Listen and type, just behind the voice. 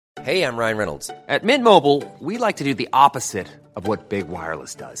Hey, I'm Ryan Reynolds. At Mint Mobile, we like to do the opposite of what Big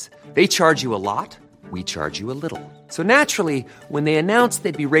Wireless does. They charge you a lot, we charge you a little. So naturally, when they announced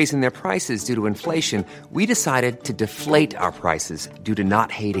they'd be raising their prices due to inflation, we decided to deflate our prices due to not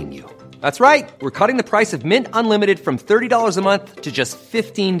hating you. That's right. We're cutting the price of Mint Unlimited from $30 a month to just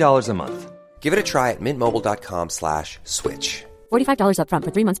 $15 a month. Give it a try at mintmobile.com/switch. $45 up front for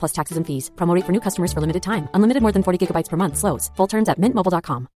 3 months plus taxes and fees. Promo rate for new customers for limited time. Unlimited more than 40 gigabytes per month. Slows full terms at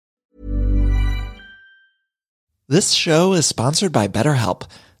mintmobile.com. This show is sponsored by BetterHelp.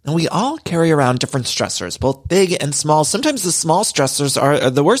 And we all carry around different stressors, both big and small. Sometimes the small stressors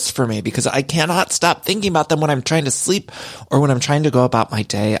are the worst for me because I cannot stop thinking about them when I'm trying to sleep or when I'm trying to go about my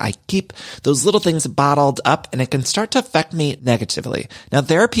day. I keep those little things bottled up and it can start to affect me negatively. Now,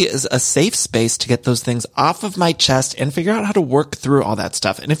 therapy is a safe space to get those things off of my chest and figure out how to work through all that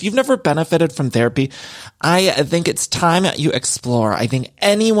stuff. And if you've never benefited from therapy, I think it's time you explore. I think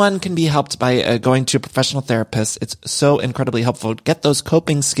anyone can be helped by going to a professional therapist. It's so incredibly helpful to get those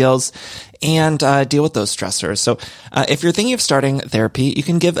coping skills and deal with those stressors. So if you're thinking of starting therapy, you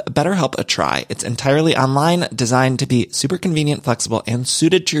can give BetterHelp a try. It's entirely online, designed to be super convenient, flexible, and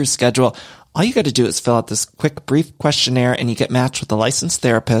suited to your schedule. All you got to do is fill out this quick, brief questionnaire and you get matched with a licensed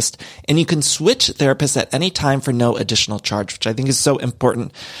therapist, and you can switch therapists at any time for no additional charge, which I think is so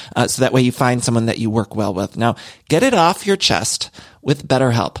important. So that way you find someone that you work well with. Now, get it off your chest with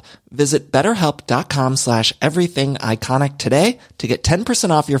BetterHelp. Visit betterhelp.com/everythingiconic today to get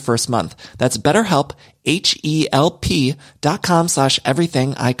 10% off your first month. That's BetterHelp,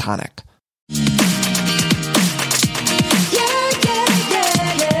 HELP.com/everythingiconic.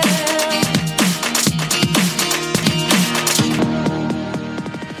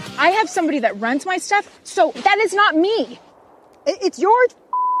 I have somebody that runs my stuff, so that is not me. It's your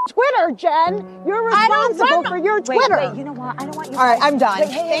Twitter, Jen. You're responsible for your Twitter. Wait, you know what? I don't want you. All right, I'm done.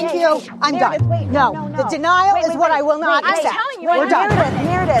 Thank you. I'm done. No, the denial is what I will not accept. I'm telling you, we're done.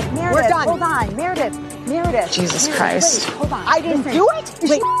 Meredith, we're done. Hold on, Meredith. Jesus Christ. Wait, hold on. I didn't do it?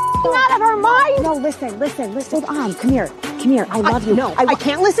 Is she out of her mind? No, listen. Hold on. Come here. I love you. No, I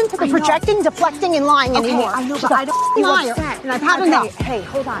can't listen to the projecting, deflecting, and lying anymore. I know, She's but I don't. a liar, and I've had enough. Hey,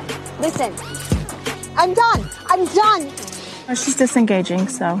 hold on. Listen. I'm done. Oh, she's disengaging,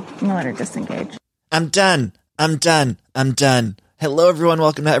 so I'm gonna let her disengage. I'm done. Hello, everyone.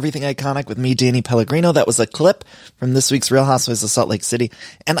 Welcome to Everything Iconic with me, Danny Pellegrino. That was a clip from this week's Real Housewives of Salt Lake City.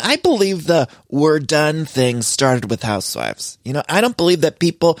 And I believe the we're done thing started with Housewives. You know, I don't believe that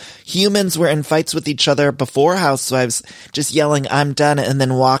humans were in fights with each other before Housewives, just yelling, I'm done, and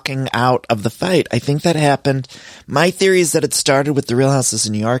then walking out of the fight. I think that happened. My theory is that it started with the Real Houses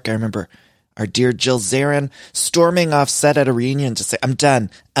of New York. I remember our dear Jill Zarin storming off set at a reunion to say, I'm done.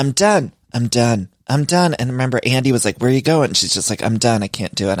 And remember, Andy was like, where are you going? And she's just like, I'm done. I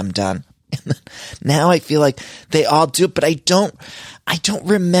can't do it. I'm done. And now I feel like they all do it, but I don't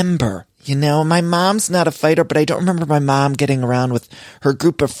remember. You know, my mom's not a fighter, but I don't remember my mom getting around with her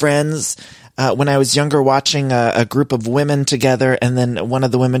group of friends when I was younger, watching a group of women together, and then one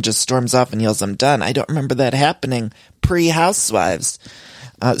of the women just storms off and yells, I'm done. I don't remember that happening pre-Housewives.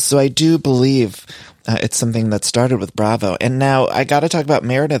 So I do believe it's something that started with Bravo. And now I got to talk about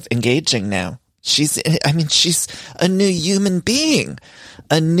Meredith engaging now. She's a new human being.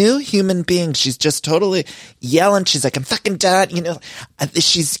 She's just totally yelling. She's like, I'm fucking done. You know,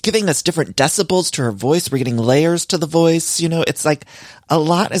 she's giving us different decibels to her voice. We're getting layers to the voice. You know, it's like a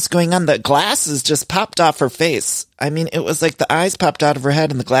lot is going on. The glasses just popped off her face. I mean, it was like the eyes popped out of her head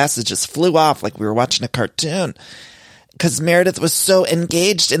and the glasses just flew off like we were watching a cartoon. Because Meredith was so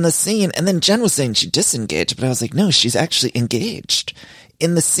engaged in the scene. And then Jen was saying she disengaged, but I was like, no, she's actually engaged.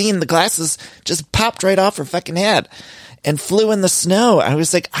 In the scene, the glasses just popped right off her fucking head and flew in the snow. I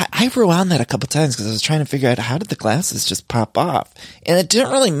was like, I rewound that a couple times because I was trying to figure out how did the glasses just pop off? And it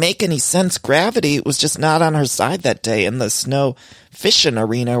didn't really make any sense. Gravity was just not on her side that day in the snow fishing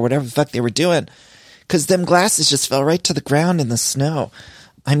arena or whatever the fuck they were doing. Because them glasses just fell right to the ground in the snow.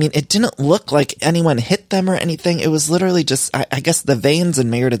 I mean, it didn't look like anyone hit them or anything. It was literally just, I guess the veins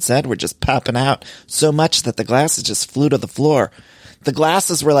in Meredith's head were just popping out so much that the glasses just flew to the floor. The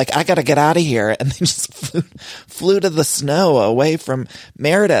glasses were like, I gotta get out of here. And they just flew to the snow away from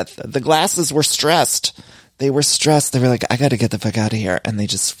Meredith. The glasses were stressed. They were like, I gotta get the fuck out of here. And they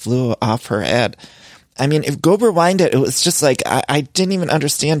just flew off her head. I mean, if go rewind it, it was just like, I didn't even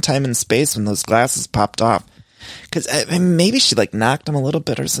understand time and space when those glasses popped off. Because maybe she like knocked them a little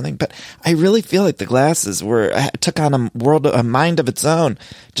bit or something, but I really feel like the glasses took on a mind of its own,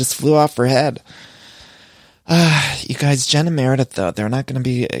 just flew off her head. You guys, Jen and Meredith, though, they're not going to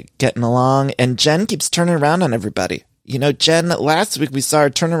be getting along, and Jen keeps turning around on everybody. You know, Jen, last week we saw her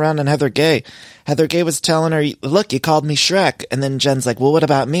turn around on Heather Gay. Heather Gay was telling her, look, you called me Shrek. And then Jen's like, well, what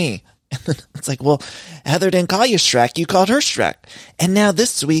about me? And then it's like, well, Heather didn't call you Shrek. You called her Shrek. And now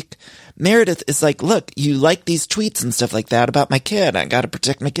this week, Meredith is like, look, you like these tweets and stuff like that about my kid. I got to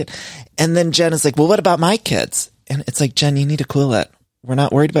protect my kid. And then Jen is like, well, what about my kids? And it's like, Jen, you need to cool it. We're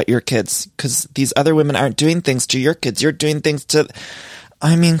not worried about your kids because these other women aren't doing things to your kids. You're doing things to,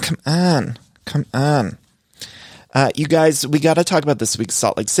 I mean, come on. You guys, we got to talk about this week's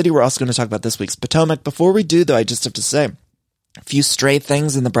Salt Lake City. We're also going to talk about this week's Potomac. Before we do, though, I just have to say a few stray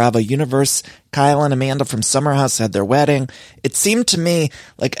things in the Bravo universe. Kyle and Amanda from Summer House had their wedding. It seemed to me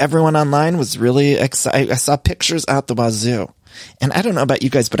like everyone online was really excited. I saw pictures out the wazoo. And I don't know about you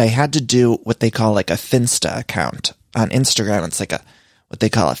guys, but I had to do what they call like a Finsta account on Instagram. It's like what they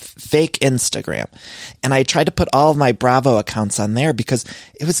call a fake Instagram. And I tried to put all of my Bravo accounts on there because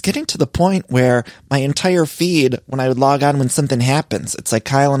it was getting to the point where my entire feed, when I would log on when something happens, it's like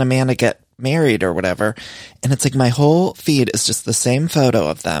Kyle and Amanda get married or whatever. And it's like my whole feed is just the same photo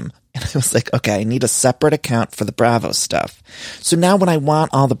of them. And I was like, okay, I need a separate account for the Bravo stuff. So now when I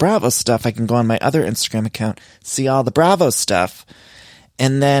want all the Bravo stuff, I can go on my other Instagram account, see all the Bravo stuff.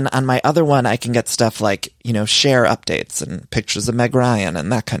 And then on my other one, I can get stuff like, you know, share updates and pictures of Meg Ryan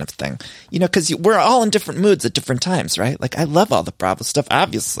and that kind of thing. You know, because we're all in different moods at different times, right? Like, I love all the Bravo stuff,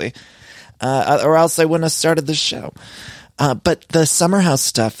 obviously, or else I wouldn't have started this show. But the Summer House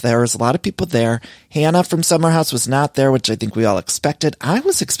stuff, there was a lot of people there. Hannah from Summer House was not there, which I think we all expected. I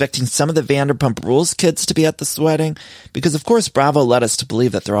was expecting some of the Vanderpump Rules kids to be at this wedding because, of course, Bravo led us to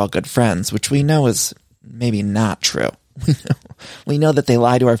believe that they're all good friends, which we know is maybe not true. We know that they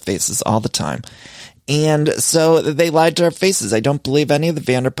lie to our faces all the time. And so they lied to our faces. I don't believe any of the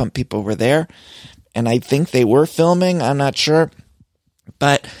Vanderpump people were there. And I think they were filming. I'm not sure.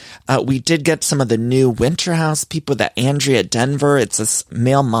 But we did get some of the new Winter House people, that Andrea Denver. It's a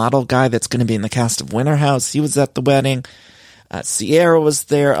male model guy that's going to be in the cast of Winter House. He was at the wedding. Sierra was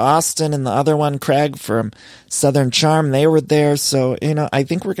there. Austin and the other one, Craig from Southern Charm, they were there. So, you know, I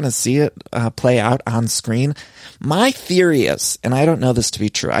think we're going to see it play out on screen. My theory is, and I don't know this to be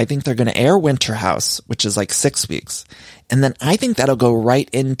true, I think they're going to air Winter House, which is like 6 weeks. And then I think that'll go right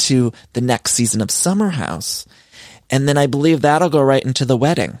into the next season of Summer House. And then I believe that'll go right into the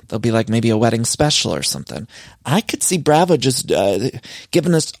wedding. There'll be like maybe a wedding special or something. I could see Bravo just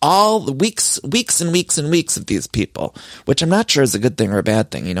giving us all the weeks and weeks and weeks of these people, which I'm not sure is a good thing or a bad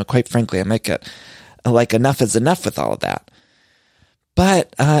thing. You know, quite frankly, I make it like enough is enough with all of that.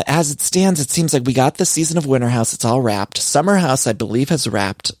 But as it stands, it seems like we got the season of Winter House. It's all wrapped. Summer House, I believe, has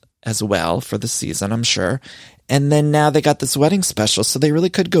wrapped as well for the season, I'm sure. And then now they got this wedding special, so they really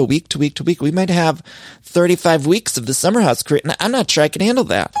could go week to week to week. We might have 35 weeks of the Summer House career, and I'm not sure I can handle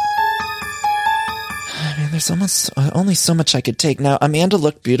that. I mean, there's almost only so much I could take. Now, Amanda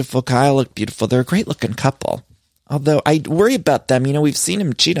looked beautiful. Kyle looked beautiful. They're a great-looking couple. Although I worry about them. You know, we've seen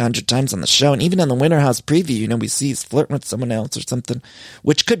him cheat 100 times on the show, and even on the Winter House preview, you know, we see he's flirting with someone else or something,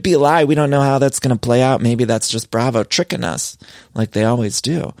 which could be a lie. We don't know how that's going to play out. Maybe that's just Bravo tricking us, like they always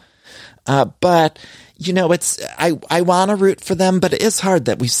do. But you know, I want to root for them, but it is hard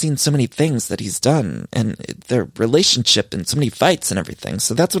that we've seen so many things that he's done and their relationship and so many fights and everything.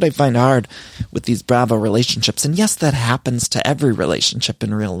 So that's what I find hard with these Bravo relationships. And yes, that happens to every relationship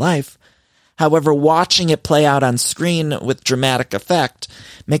in real life. However, watching it play out on screen with dramatic effect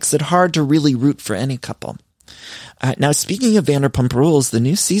makes it hard to really root for any couple. Now, speaking of Vanderpump Rules, the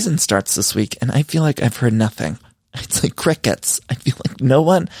new season starts this week, and I feel like I've heard nothing. It's like crickets. I feel like no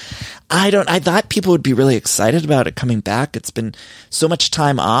one, I thought people would be really excited about it coming back. It's been so much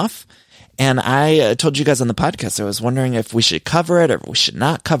time off. And I told you guys on the podcast, I was wondering if we should cover it or if we should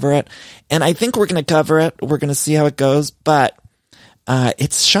not cover it. And I think we're going to cover it. We're going to see how it goes. But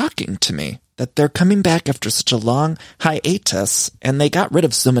it's shocking to me that they're coming back after such a long hiatus and they got rid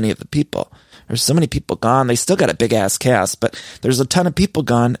of so many of the people. There's so many people gone. They still got a big ass cast, but there's a ton of people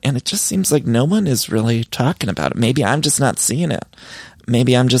gone, and it just seems like no one is really talking about it. Maybe I'm just not seeing it.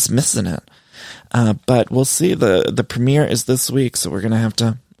 Maybe I'm just missing it. But we'll see. The premiere is this week, so we're gonna have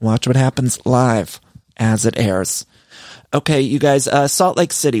to watch what happens live as it airs. Okay, you guys, Salt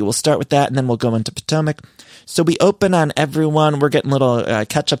Lake City. We'll start with that, and then we'll go into Potomac. So we open on everyone. We're getting little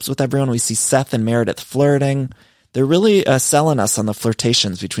catch-ups with everyone. We see Seth and Meredith flirting. They're really selling us on the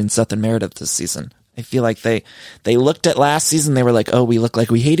flirtations between Seth and Meredith this season. I feel like they looked at last season, they were like, oh, we look like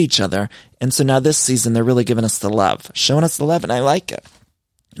we hate each other. And so now this season, they're really giving us the love, showing us the love, and I like it.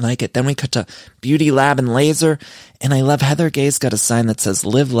 Then we cut to Beauty Lab and Laser, and I love Heather Gay's got a sign that says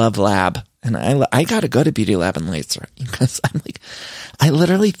Live, Love, Lab. And I got to go to Beauty Lab and Laser because I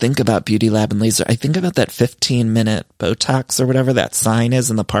literally think about Beauty Lab and Laser. I think about that 15-minute Botox or whatever that sign is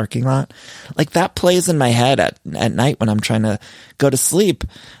in the parking lot. Like that plays in my head at night when I'm trying to go to sleep.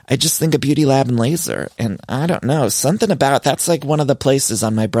 I just think of Beauty Lab and Laser. And I don't know, something about that's like one of the places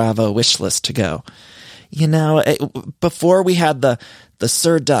on my Bravo wish list to go. You know, before we had the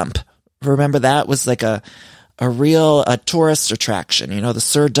Sur Dump, remember that was like a real tourist attraction, you know, the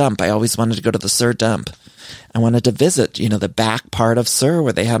Sur Dump. I always wanted to go to the Sur Dump. I wanted to visit, you know, the back part of Sur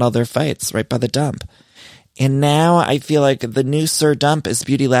where they had all their fights right by the dump. And now I feel like the new Sur Dump is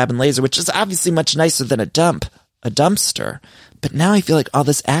Beauty Lab and Laser, which is obviously much nicer than a dumpster. But now I feel like all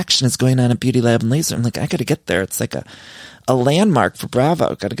this action is going on at Beauty Lab and Laser. I'm like, I got to get there. It's like a landmark for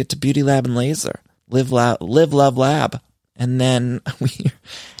Bravo. Got to get to Beauty Lab and Laser. Live, love, lab. And then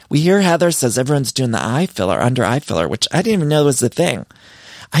we hear Heather says everyone's doing the eye filler, under eye filler, which I didn't even know was the thing.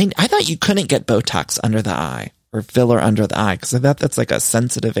 I thought you couldn't get Botox under the eye or filler under the eye because I thought that's like a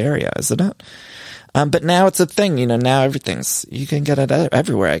sensitive area, isn't it? But now it's a thing, you know, now you can get it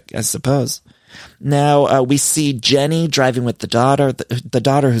everywhere, I suppose. Now we see Jenny driving with the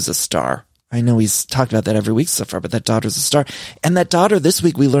daughter who's a star. I know he's talked about that every week so far, but that daughter's a star. And that daughter this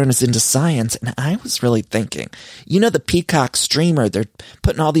week we learn is into science. And I was really thinking, you know, the Peacock streamer, they're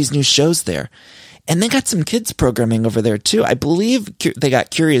putting all these new shows there. And they got some kids programming over there too. I believe they got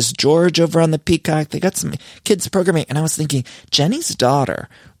Curious George over on the Peacock. They got some kids programming. And I was thinking, Jenny's daughter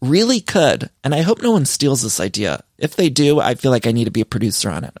really could. And I hope no one steals this idea. If they do, I feel like I need to be a producer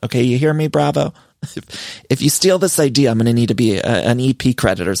on it. Okay, you hear me, Bravo? If you steal this idea, I'm going to need to be an EP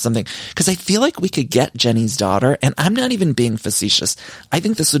credit or something. Because I feel like we could get Jenny's daughter, and I'm not even being facetious. I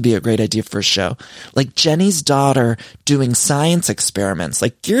think this would be a great idea for a show. Like Jenny's daughter doing science experiments,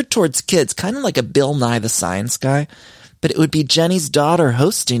 like geared towards kids, kind of like a Bill Nye the Science Guy. But it would be Jenny's daughter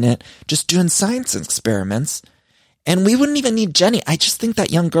hosting it, just doing science experiments. And we wouldn't even need Jenny. I just think that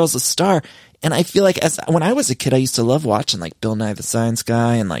young girl's a star. And I feel like when I was a kid, I used to love watching like Bill Nye the Science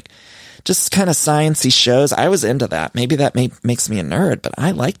Guy and like just kind of sciencey shows. I was into that. Maybe that makes me a nerd, but I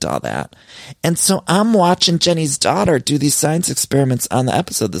liked all that. And so I'm watching Jenny's daughter do these science experiments on the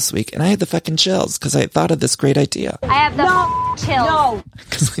episode this week, and I had the fucking chills because I thought of this great idea. I have the chills. No.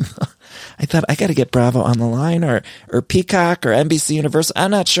 Because I thought I got to get Bravo on the line or Peacock or NBC Universal.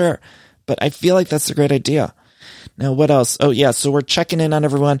 I'm not sure, but I feel like that's a great idea. Now, what else? Oh, yeah, so we're checking in on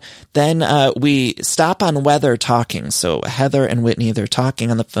everyone. Then we stop on weather talking. So Heather and Whitney, they're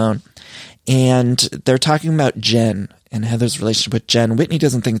talking on the phone. And they're talking about Jen and Heather's relationship with Jen. Whitney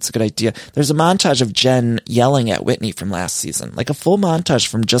doesn't think it's a good idea. There's a montage of Jen yelling at Whitney from last season, like a full montage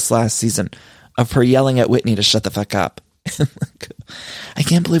from just last season of her yelling at Whitney to shut the fuck up. I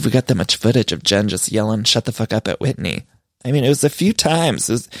can't believe we got that much footage of Jen just yelling, shut the fuck up at Whitney. I mean, it was a few times.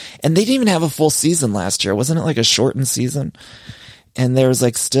 And they didn't even have a full season last year. Wasn't it like a shortened season? And there was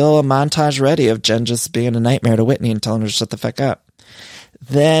like still a montage ready of Jen just being a nightmare to Whitney and telling her to shut the fuck up.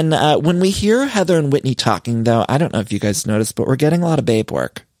 Then when we hear Heather and Whitney talking, though, I don't know if you guys noticed, but we're getting a lot of babe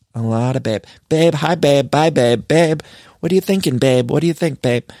work. A lot of babe. Babe, hi, babe. Bye, babe. Babe, what are you thinking, babe? What do you think,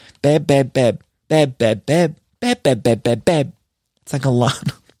 babe? Babe, babe, babe. Babe, babe, babe. Babe, babe, babe, babe, babe. It's like a lot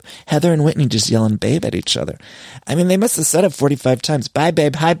of Heather and Whitney just yelling babe at each other. I mean, they must have said it 45 times. Bye,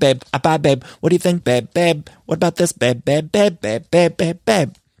 babe. Hi, babe. Bye, babe. What do you think, babe? Babe, what about this, babe? Babe, babe, babe, babe, babe,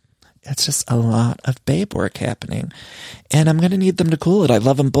 babe. It's just a lot of babe work happening. And I'm going to need them to cool it. I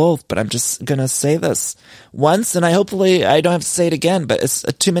love them both, but I'm just going to say this once, and hopefully I don't have to say it again, but it's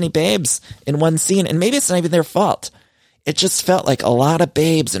too many babes in one scene, and maybe it's not even their fault. It just felt like a lot of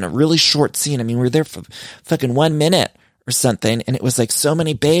babes in a really short scene. I mean, we were there for fucking 1 minute or something, and it was like so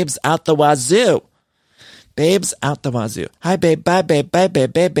many babes out the wazoo. Babes out the wazoo. Hi, babe. Bye, babe. Bye,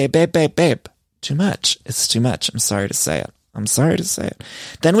 babe. Babe, babe, babe, babe, babe. Too much. It's too much. I'm sorry to say it. I'm sorry to say it.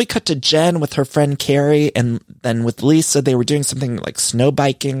 Then we cut to Jen with her friend Carrie, and then with Lisa, they were doing something like snow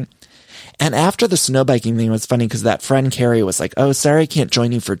biking. And after the snow biking thing, it was funny because that friend Carrie was like, oh, sorry, I can't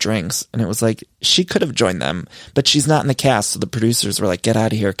join you for drinks. And it was like, she could have joined them, but she's not in the cast. So the producers were like, get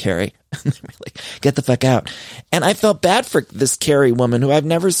out of here, Carrie. And they were like, get the fuck out. And I felt bad for this Carrie woman who I've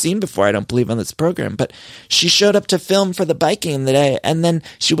never seen before, I don't believe, on this program. But she showed up to film for the biking the day, and then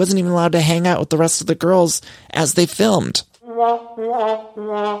she wasn't even allowed to hang out with the rest of the girls as they filmed. I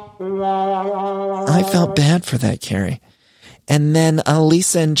felt bad for that, Carrie. And then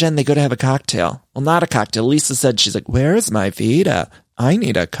Lisa and Jen, they go to have a cocktail. Well, not a cocktail. Lisa said, she's like, where's my Vita? I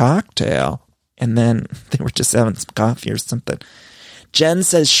need a cocktail. And then they were just having some coffee or something. Jen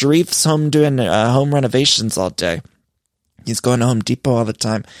says Sharif's home doing home renovations all day. He's going to Home Depot all the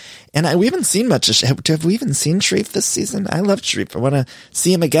time. And we haven't seen much of have we even seen Sharif this season? I love Sharif. I want to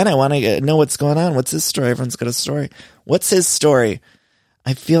see him again. I want to know what's going on. What's his story? Everyone's got a story. What's his story?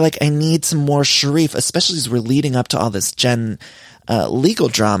 I feel like I need some more Sharif, especially as we're leading up to all this Jen legal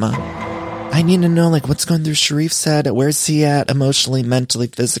drama. I need to know, like, what's going through Sharif's head. Where's he at emotionally, mentally,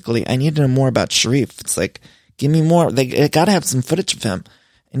 physically? I need to know more about Sharif. It's like, give me more. They got to have some footage of him.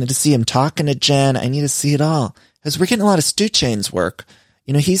 I need to see him talking to Jen. I need to see it all. Because we're getting a lot of Stu Chains work.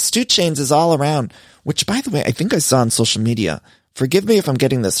 You know, Stu Chains is all around, which, by the way, I think I saw on social media. Forgive me if I'm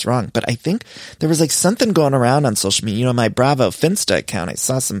getting this wrong, but I think there was like something going around on social media. You know, my Bravo Finsta account, I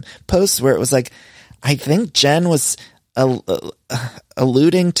saw some posts where it was like, I think Jen was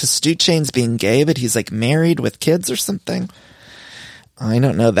alluding to Stu Chains being gay, but he's like married with kids or something. I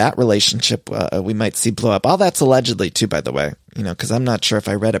don't know, that relationship we might see blow up. All that's allegedly too, by the way, you know, because I'm not sure if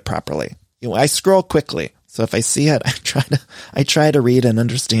I read it properly. You know, I scroll quickly. So if I see it, I try to read and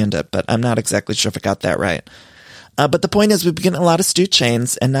understand it, but I'm not exactly sure if I got that right. But the point is, we've been getting a lot of Stu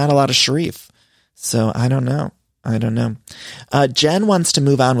Chains and not a lot of Sharif. So I don't know. Jen wants to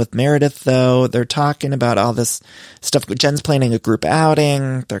move on with Meredith, though. They're talking about all this stuff. Jen's planning a group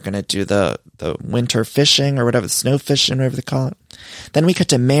outing. They're going to do the winter fishing or whatever, snow fishing, whatever they call it. Then we cut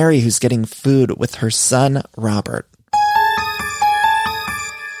to Mary, who's getting food with her son, Robert.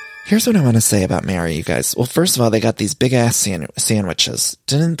 Here's what I want to say about Mary, you guys. Well, first of all, they got these big-ass sandwiches.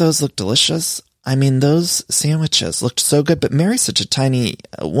 Didn't those look delicious? I mean, those sandwiches looked so good, but Mary's such a tiny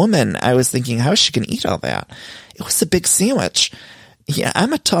woman. I was thinking, how is she going to eat all that? It was a big sandwich. Yeah,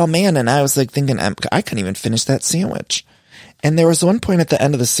 I'm a tall man, and I was like thinking, I couldn't even finish that sandwich. And there was one point at the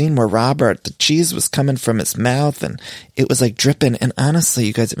end of the scene where Robert, the cheese was coming from his mouth, and it was like dripping. And honestly,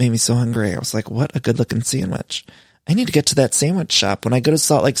 you guys, it made me so hungry. I was like, what a good-looking sandwich. I need to get to that sandwich shop. When I go to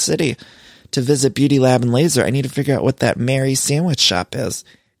Salt Lake City to visit Beauty Lab and Laser, I need to figure out what that Mary sandwich shop is.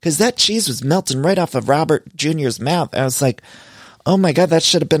 Because that cheese was melting right off of Robert Jr.'s mouth. I was like, oh my God, that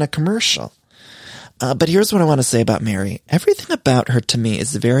should have been a commercial. But here's what I want to say about Mary. Everything about her to me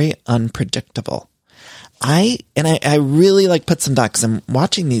is very unpredictable. I really like put some thought, because I'm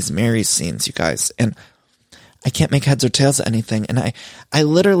watching these Mary scenes, you guys, and I can't make heads or tails of anything. And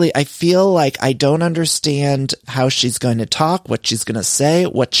I feel like I don't understand how she's going to talk, what she's going to say,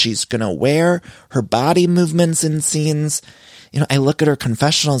 what she's going to wear, her body movements in scenes. You know, I look at her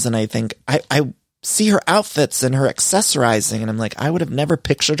confessionals and I think, I see her outfits and her accessorizing, and I'm like, I would have never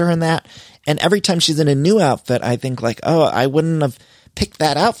pictured her in that. And every time she's in a new outfit, I think like, oh, I wouldn't have picked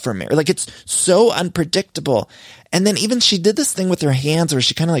that out for Mary. Like, it's so unpredictable. And then even she did this thing with her hands where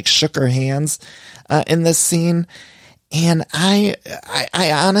she kind of like shook her hands in this scene. And I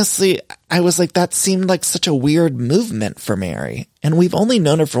honestly, I was like, that seemed like such a weird movement for Mary. And we've only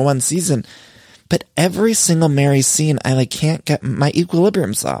known her for one season, but every single Mary scene, I like can't get my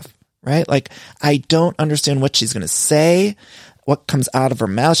equilibrium's off, right? Like, I don't understand what she's going to say, what comes out of her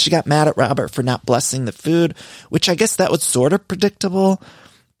mouth. She got mad at Robert for not blessing the food, which I guess that was sort of predictable.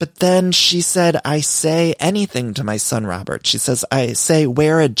 But then she said, I say anything to my son, Robert. She says, I say,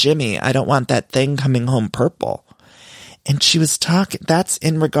 wear a Jimmy. I don't want that thing coming home purple. And she was talking, that's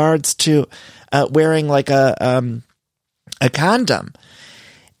in regards to wearing like a condom.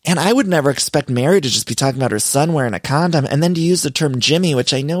 And I would never expect Mary to just be talking about her son wearing a condom and then to use the term Jimmy,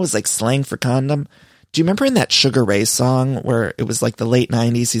 which I know is like slang for condom. Do you remember in that Sugar Ray song where it was like the late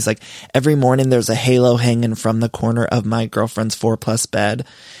 90s? He's like, every morning there's a halo hanging from the corner of my girlfriend's 4+ bed.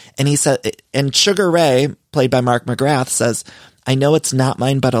 And he said, and Sugar Ray, played by Mark McGrath, says, I know it's not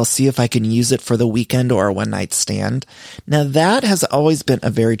mine, but I'll see if I can use it for the weekend or a one night stand. Now that has always been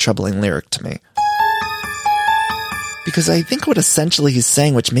a very troubling lyric to me. Because I think what essentially he's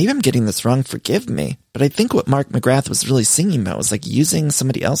saying, which maybe I'm getting this wrong, forgive me, but I think what Mark McGrath was really singing about was like using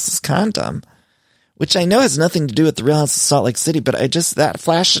somebody else's condom. Which I know has nothing to do with the Real House of Salt Lake City, but that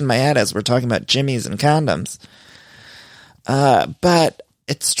flashed in my head as we're talking about Jimmys and condoms. But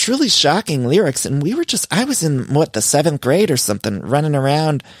it's truly shocking lyrics, and I was in, the 7th grade or something, running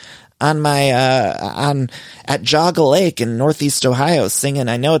around on at Jogga Lake in Northeast Ohio singing,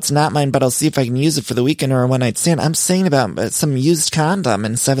 I know it's not mine, but I'll see if I can use it for the weekend or a one night stand. I'm singing about some used condom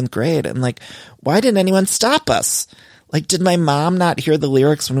in 7th grade. I'm like, why didn't anyone stop us? Like, did my mom not hear the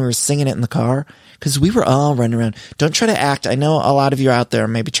lyrics when we were singing it in the car? Because we were all running around. Don't try to act. I know a lot of you out there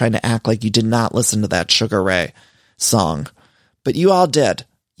may be trying to act like you did not listen to that Sugar Ray song. But you all did.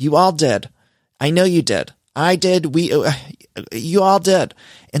 You all did. I know you did. I did. You all did.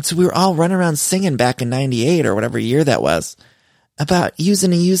 And so we were all running around singing back in 98 or whatever year that was about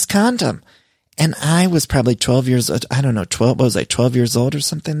using a used condom. And I was probably 12 years old. I don't know, 12 years old or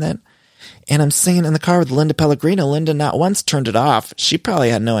something then? And I'm singing in the car with Linda Pellegrino. Linda not once turned it off. She probably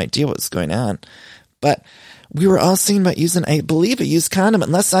had no idea what was going on. But we were all singing about using, I believe, a used condom,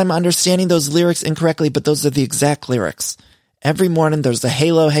 unless I'm understanding those lyrics incorrectly, but those are the exact lyrics. Every morning there's a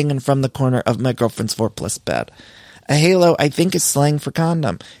halo hanging from the corner of my girlfriend's 4+ bed. A halo, I think, is slang for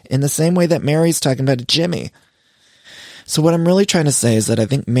condom, in the same way that Mary's talking about a Jimmy. So what I'm really trying to say is that I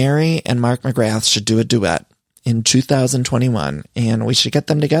think Mary and Mark McGrath should do a duet in 2021, and we should get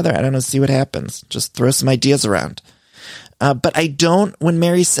them together. I don't know, see what happens. Just throw some ideas around. But I don't, when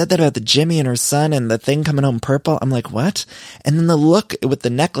Mary said that about the Jimmy and her son and the thing coming home purple, I'm like, what? And then the look with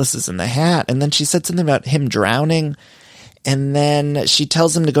the necklaces and the hat, and then she said something about him drowning, and then she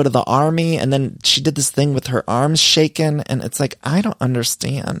tells him to go to the army, and then she did this thing with her arms shaken, and it's like, I don't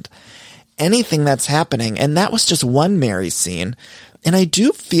understand anything that's happening. And that was just one Mary scene. And I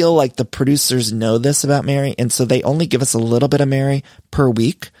do feel like the producers know this about Mary, and so they only give us a little bit of Mary per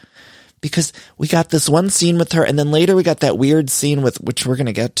week, because we got this one scene with her, and then later we got that weird scene with, which we're going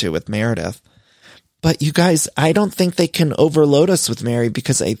to get to, with Meredith. But you guys, I don't think they can overload us with Mary,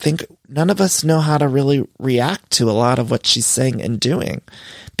 because I think none of us know how to really react to a lot of what she's saying and doing,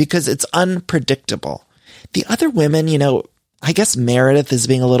 because it's unpredictable. The other women, you know, I guess Meredith is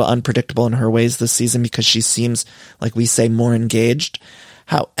being a little unpredictable in her ways this season because she seems, like we say, more engaged.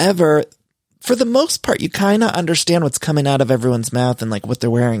 However, for the most part, you kind of understand what's coming out of everyone's mouth and like what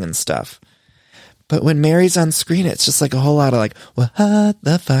they're wearing and stuff. But when Mary's on screen, it's just like a whole lot of like, what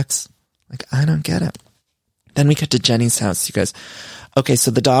the fucks? Like, I don't get it. Then we get to Jenny's house, you guys. Okay,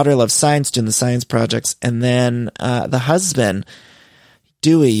 so the daughter loves science, doing the science projects. And then the husband,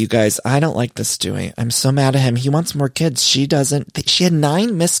 Dewey, you guys, I don't like this Dewey. I'm so mad at him. He wants more kids. She doesn't. She had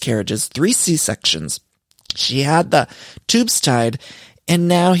 9 miscarriages, 3 C-sections. She had the tubes tied, and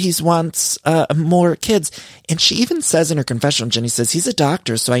now he wants more kids. And she even says in her confessional, Jenny says, he's a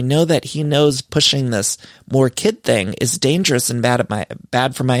doctor, so I know that he knows pushing this more kid thing is dangerous and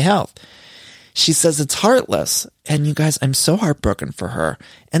bad for my health. She says it's heartless. And you guys, I'm so heartbroken for her.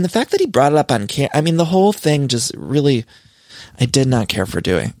 And the fact that he brought it up on camera, I mean, the whole thing just really, I did not care for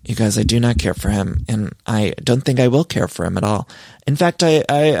Dewey. You guys, I do not care for him. And I don't think I will care for him at all. In fact,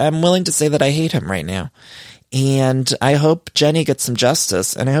 I'm willing to say that I hate him right now. And I hope Jenny gets some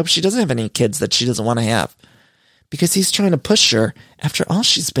justice. And I hope she doesn't have any kids that she doesn't want to have. Because he's trying to push her after all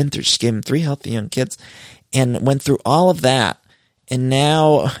she's been through. She gave him 3 healthy young kids and went through all of that. And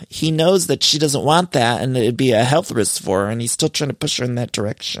now he knows that she doesn't want that and it'd be a health risk for her. And he's still trying to push her in that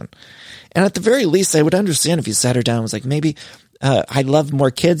direction. And at the very least, I would understand if he sat her down and was like, maybe I'd love more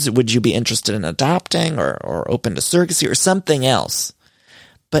kids. Would you be interested in adopting or open to surrogacy or something else?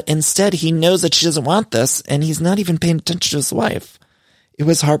 But instead, he knows that she doesn't want this, and he's not even paying attention to his wife. It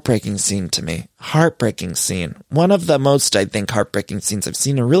was a heartbreaking scene to me. Heartbreaking scene. One of the most, I think, heartbreaking scenes I've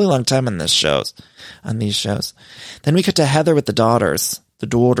seen in a really long time on these shows. Then we get to Heather with the daughters, in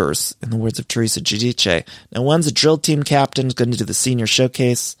the words of Teresa Giudice. Now, one's a drill team captain, going to do the senior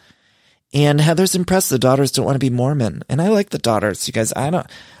showcase. And Heather's impressed the daughters don't want to be Mormon. And I like the daughters, you guys. I'm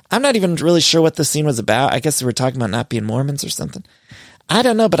not even really sure what the scene was about. I guess they were talking about not being Mormons or something. I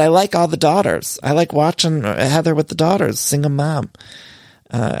don't know, but I like all the daughters. I like watching Heather with the daughters, single mom.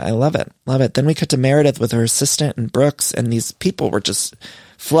 I love it. Love it. Then we cut to Meredith with her assistant and Brooks, and these people were just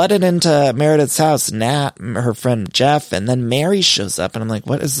flooded into Meredith's house. Nat, her friend Jeff, and then Mary shows up, and I'm like,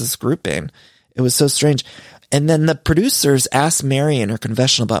 what is this grouping? It was so strange. And then the producers asked Mary in her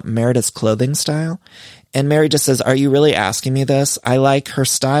confessional about Meredith's clothing style. And Mary just says, are you really asking me this? I like her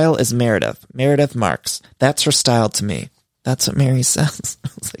style is Meredith Marks. That's her style to me. That's what Mary says. I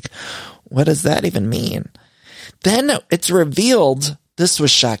was like, what does that even mean? Then it's revealed. This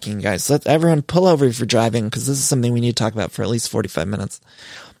was shocking, guys. Let everyone pull over if you're driving, because this is something we need to talk about for at least 45 minutes.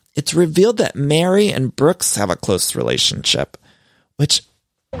 It's revealed that Mary and Brooks have a close relationship, which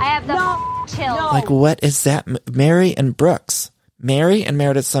I have the chills. Like, what is that? Mary and Brooks. Mary and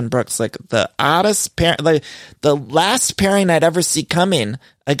Meredith's son Brooks, like the oddest parent, like the last pairing I'd ever see coming.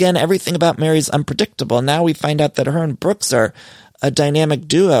 Again, everything about Mary's unpredictable. Now we find out that her and Brooks are a dynamic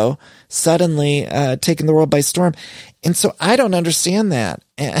duo, suddenly taking the world by storm. And so I don't understand that.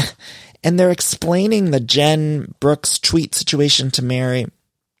 And they're explaining the Jen Brooks tweet situation to Mary.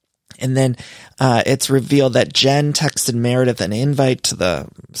 And then it's revealed that Jen texted Meredith an invite to the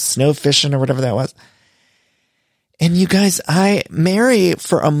snow fishing or whatever that was. And you guys, Mary,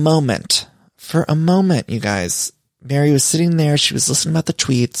 for a moment, you guys, Mary was sitting there. She was listening about the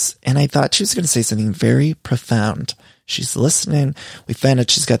tweets, and I thought she was going to say something very profound. She's listening. We find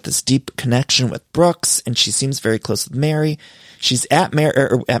out she's got this deep connection with Brooks, and she seems very close with Mary. She's at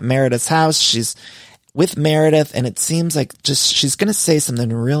Meredith's house. with Meredith, and it seems like just she's going to say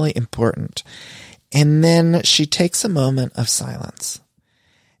something really important. And then she takes a moment of silence.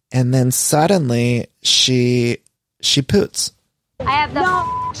 And then suddenly she poots. I have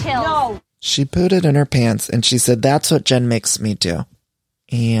the chills. No. She pooted in her pants, and she said, "That's what Jen makes me do."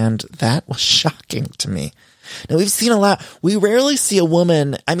 And that was shocking to me. Now, we've seen a lot. We rarely see a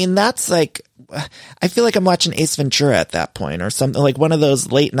woman. I mean, that's like, I feel like I'm watching Ace Ventura at that point, or something like one of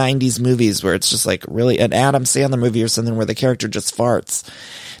those late 90s movies where it's just like really an Adam Sandler movie or something where the character just farts.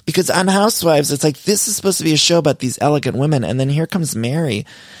 Because on Housewives, it's like, this is supposed to be a show about these elegant women. And then here comes Mary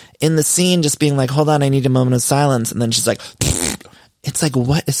in the scene just being like, "Hold on, I need a moment of silence." And then she's like, it's like,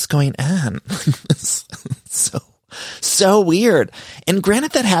 what is going on? So weird. And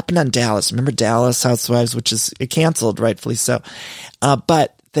granted, that happened on Dallas. Remember Dallas Housewives, which is canceled, rightfully so.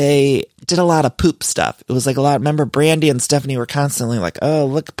 But they did a lot of poop stuff. It was like a lot. Remember, Brandy and Stephanie were constantly like, "Oh,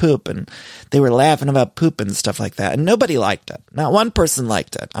 look, poop." And they were laughing about poop and stuff like that. And nobody liked it. Not one person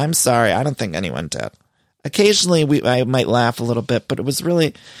liked it. I'm sorry. I don't think anyone did. Occasionally I might laugh a little bit, but it was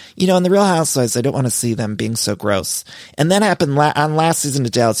really, in the Real Housewives, I don't want to see them being so gross. And that happened on last season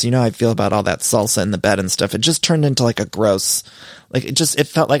of Dallas. You know how I feel about all that salsa in the bed and stuff. It just turned into like a gross, like it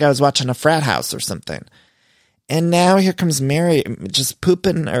felt like I was watching a frat house or something. And now here comes Mary just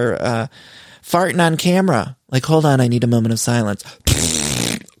pooping or farting on camera. Like, "Hold on, I need a moment of silence."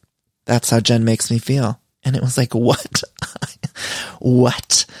 That's how Jen makes me feel. And it was like, what?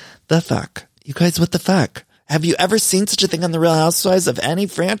 What the fuck? You guys, what the fuck? Have you ever seen such a thing on The Real Housewives of any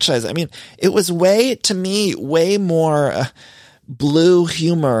franchise? I mean, it was to me, way more blue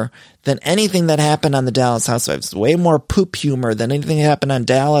humor than anything that happened on the Dallas Housewives. Way more poop humor than anything that happened on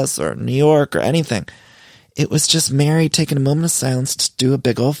Dallas or New York or anything. It was just Mary taking a moment of silence to do a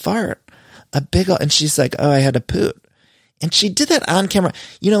big old fart. And she's like, "Oh, I had a poot." And she did that on camera.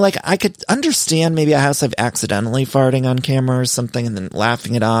 Like I could understand maybe a housewife accidentally farting on camera or something and then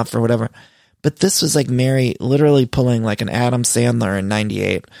laughing it off or whatever. But this was like Mary literally pulling like an Adam Sandler in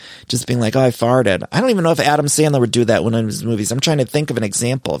 98, just being like, "Oh, I farted." I don't even know if Adam Sandler would do that in one of his movies. I'm trying to think of an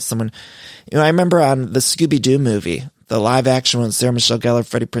example of someone, I remember on the Scooby-Doo movie, the live action one with Sarah Michelle Gellar,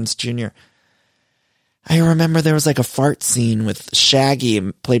 Freddie Prinze Jr. I remember there was like a fart scene with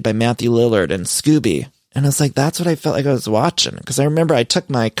Shaggy, played by Matthew Lillard, and Scooby. And it's like, that's what I felt like I was watching. Because I remember I took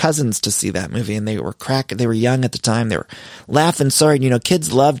my cousins to see that movie, and they were they were young at the time. They were laughing so hard.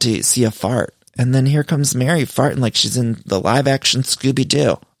 Kids love to see a fart. And then here comes Mary farting like she's in the live action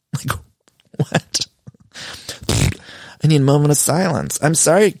Scooby-Doo. Like, what? I need a moment of silence. I'm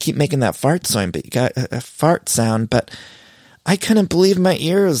sorry to keep making that fart sound, but you got a fart sound, but I couldn't believe my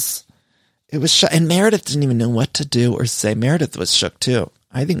ears. It was and Meredith didn't even know what to do or say. Meredith was shook too.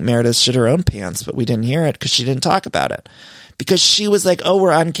 I think Meredith shit her own pants, but we didn't hear it because she didn't talk about it. Because she was like, "Oh,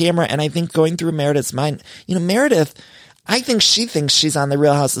 we're on camera." And I think going through Meredith's mind, Meredith, I think she thinks she's on The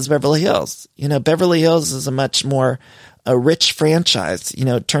Real Housewives of Beverly Hills. Beverly Hills is a much more a rich franchise,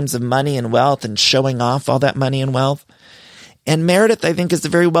 in terms of money and wealth and showing off all that money and wealth. And Meredith, I think, is a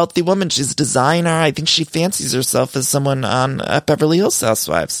very wealthy woman. She's a designer. I think she fancies herself as someone on Beverly Hills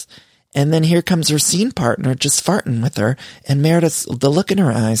Housewives. And then here comes her scene partner just farting with her. And Meredith's, the look in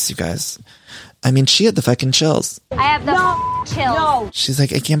her eyes, you guys. I mean, she had the fucking chills. I have the chills. No. She's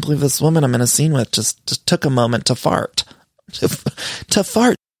like, "I can't believe this woman I'm in a scene with just took a moment to fart." To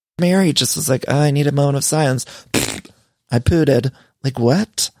fart. Mary just was like, "Oh, I need a moment of silence." I pooted. Like,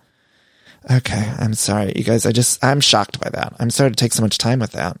 what? Okay, I'm sorry, you guys. I'm shocked by that. I'm sorry to take so much time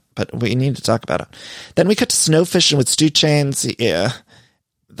with that, but we need to talk about it. Then we cut to snow fishing with Stu Chains. Yeah.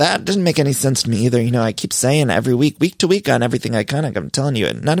 That didn't make any sense to me either. I keep saying every week to week on Everything Iconic, I'm telling you,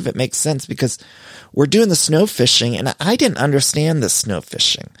 and none of it makes sense because we're doing the snow fishing, and I didn't understand the snow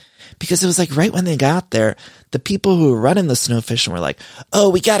fishing because it was like right when they got there, the people who were running the snow fishing were like, "Oh,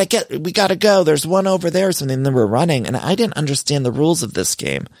 we gotta go. There's one over there," or something. And they were running, and I didn't understand the rules of this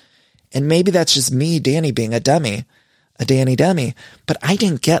game. And maybe that's just me, Danny, being a dummy, a Danny dummy. But I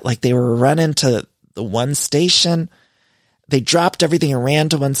didn't get like they were running to the one station. They dropped everything and ran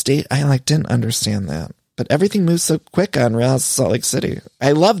to one state. I didn't understand that. But everything moves so quick on Real Housewives of Salt Lake City.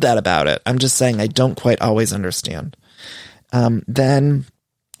 I love that about it. I'm just saying I don't quite always understand. Then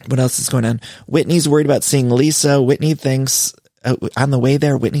what else is going on? Whitney's worried about seeing Lisa. Whitney thinks on the way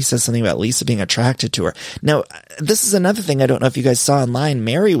there, Whitney says something about Lisa being attracted to her. Now, this is another thing I don't know if you guys saw online.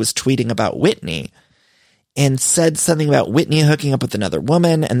 Mary was tweeting about Whitney and said something about Whitney hooking up with another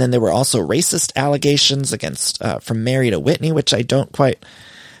woman. And then there were also racist allegations against, from Mary to Whitney, which I don't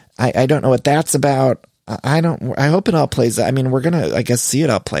know what that's about. I hope it all plays out. I mean, we're going to, I guess, see it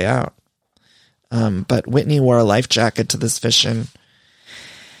all play out. But Whitney wore a life jacket to this fishing.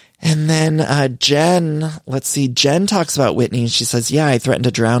 And then Jen talks about Whitney. She says, yeah, I threatened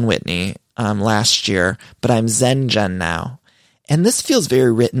to drown Whitney last year, but I'm Zen Jen now. And this feels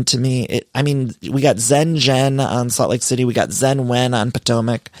very written to me. We got Zen Jen on Salt Lake City. We got Zen Wen on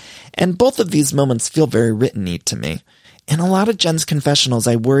Potomac. And both of these moments feel very written-y to me. And a lot of Jen's confessionals,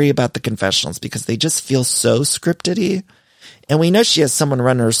 I worry about the confessionals because they just feel so scripted-y. And we know she has someone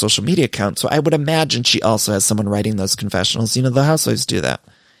run her social media account, so I would imagine she also has someone writing those confessionals. You know, the housewives do that.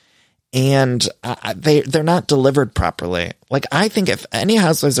 And they're not delivered properly. Like, I think if any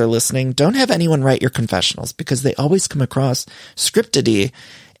housewives are listening, don't have anyone write your confessionals because they always come across scripted-y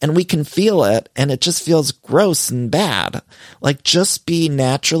and we can feel it and it just feels gross and bad. Like, just be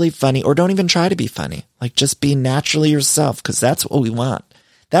naturally funny, or don't even try to be funny. Like, just be naturally yourself because that's what we want.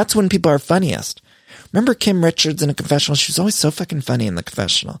 That's when people are funniest. Remember Kim Richards in a confessional? She was always so fucking funny in the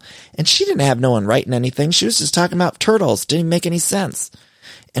confessional. And she didn't have no one writing anything. She was just talking about turtles. Didn't even make any sense.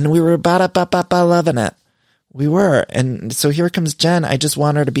 And we were loving it. We were. And so here comes Jen. I just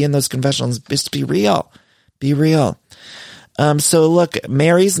want her to be in those confessionals. Just be real. Be real. So look,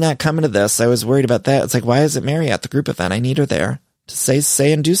 Mary's not coming to this. I was worried about that. It's like, why isn't Mary at the group event? I need her there to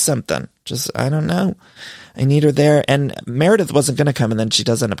say and do something. Just, I don't know. I need her there. And Meredith wasn't going to come, and then she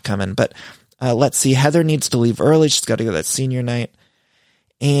does end up coming. But let's see. Heather needs to leave early. She's got to go to that senior night.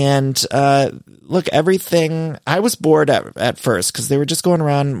 And look, everything, I was bored at first because they were just going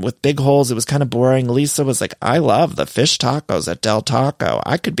around with big holes. It was kind of boring. Lisa was like, I love the fish tacos at Del Taco.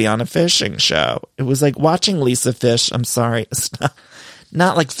 I could be on a fishing show. It was like watching Lisa fish. I'm sorry. It's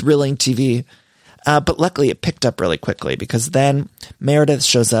not like thrilling TV. But luckily it picked up really quickly because then Meredith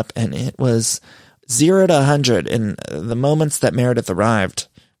shows up and it was 0 to 100 in the moments that Meredith arrived.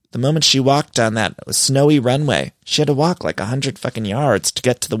 The moment she walked down that snowy runway, she had to walk like 100 fucking yards to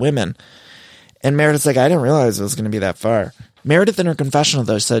get to the women. And Meredith's like, I didn't realize it was going to be that far. Meredith in her confessional,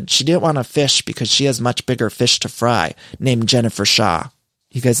 though, said she didn't want to fish because she has much bigger fish to fry, named Jennifer Shaw.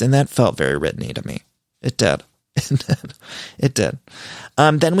 You guys, and that felt very written-y to me. It did. It did.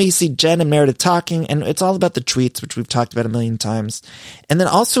 Then we see Jen and Meredith talking, and it's all about the tweets, which we've talked about a million times. And then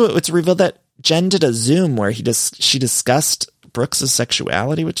also it's revealed that Jen did a Zoom where she discussed Brooks'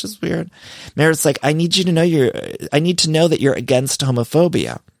 sexuality, which is weird. Meredith's like, I need to know that you're against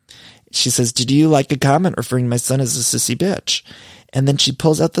homophobia. She says, did you like a comment referring to my son as a sissy bitch? And then she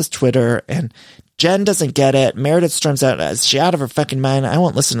pulls out this Twitter and Jen doesn't get it. Meredith storms out. Is she out of her fucking mind? I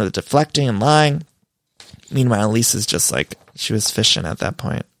won't listen to the deflecting and lying. Meanwhile, Lisa's just like, she was fishing at that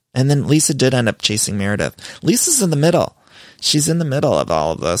point. And then Lisa did end up chasing Meredith. Lisa's in the middle. She's in the middle of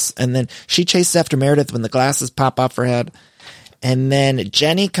all of this. And then she chases after Meredith when the glasses pop off her head. And then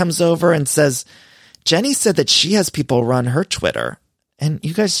Jenny comes over and says, Jenny said that she has people run her Twitter. And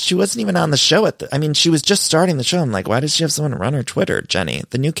you guys, she wasn't even on the show she was just starting the show. I'm like, why does she have someone run her Twitter, Jenny,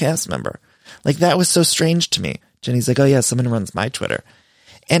 the new cast member? Like, that was so strange to me. Jenny's like, oh yeah, someone runs my Twitter.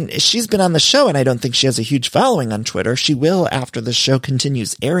 And she's been on the show, and I don't think she has a huge following on Twitter. She will after the show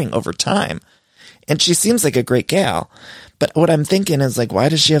continues airing over time. And she seems like a great gal. But what I'm thinking is, like, why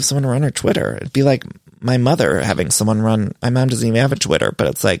does she have someone run her Twitter? It'd be like my mother having someone run, my mom doesn't even have a Twitter, but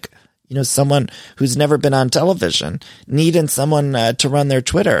it's like, you know, someone who's never been on television needing someone to run their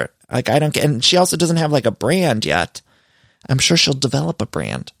Twitter. Like, I don't get, and she also doesn't have like a brand yet. I'm sure she'll develop a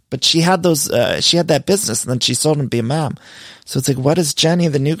brand, but she had she had that business and then she sold them to be a mom. So it's like, what does Jenny,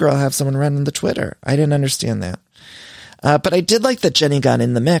 the new girl, have someone running the Twitter? I didn't understand that. But I did like that Jenny got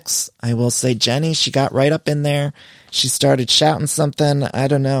in the mix. I will say Jenny, she got right up in there. She started shouting something. I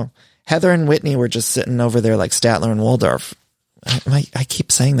don't know. Heather and Whitney were just sitting over there like Statler and Waldorf. I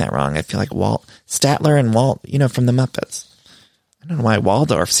keep saying that wrong. I feel like Statler and Walt, you know, from the Muppets. I don't know why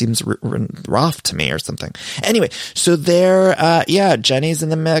Waldorf seems rough to me or something. Anyway, so there, Jenny's in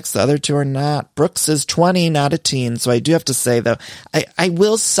the mix. The other two are not. Brooks is 20, not a teen. So I do have to say, though, I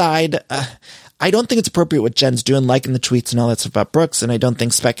will side. I don't think it's appropriate what Jen's doing, liking the tweets and all that stuff about Brooks. And I don't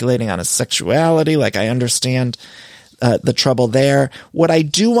think speculating on his sexuality. Like, I understand the trouble there. What I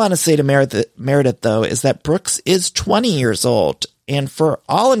do want to say to Meredith, though, is that Brooks is 20 years old. And for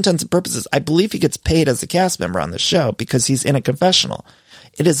all intents and purposes, I believe he gets paid as a cast member on the show because he's in a confessional.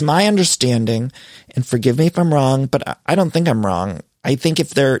 It is my understanding, and forgive me if I'm wrong, but I don't think I'm wrong. I think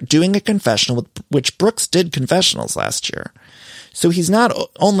if they're doing a confessional, which Brooks did confessionals last year, so he's not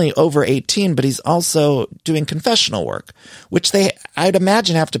only over 18, but he's also doing confessional work, which I'd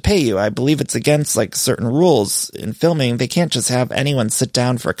imagine have to pay you. I believe it's against like certain rules in filming. They can't just have anyone sit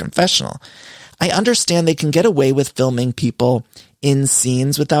down for a confessional. I understand they can get away with filming people in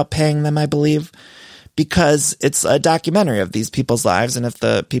scenes without paying them, I believe, because it's a documentary of these people's lives and if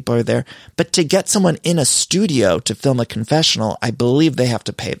the people are there. But to get someone in a studio to film a confessional, I believe they have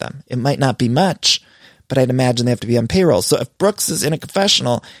to pay them. It might not be much, but I'd imagine they have to be on payroll. So if Brooks is in a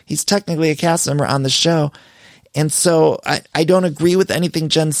confessional, he's technically a cast member on the show. And so I don't agree with anything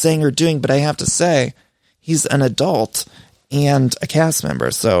Jen's saying or doing, but I have to say he's an adult and a cast member.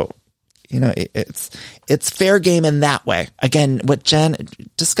 So, it's fair game in that way. Again,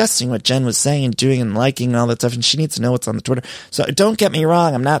 discussing what Jen was saying and doing and liking and all that stuff, and she needs to know what's on the Twitter. So don't get me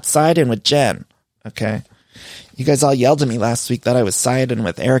wrong, I'm not siding with Jen. Okay. You guys all yelled at me last week that I was siding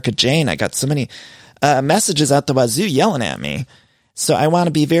with Erica Jane. I got so many messages out the wazoo yelling at me. So I want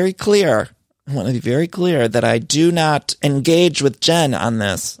to be very clear. That I do not engage with Jen on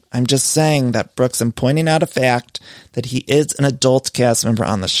this. I'm just saying that Brooks, I'm pointing out a fact that he is an adult cast member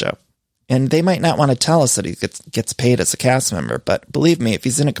on the show. And they might not want to tell us that he gets paid as a cast member, but believe me, if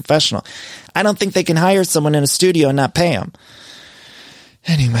he's in a confessional, I don't think they can hire someone in a studio and not pay him.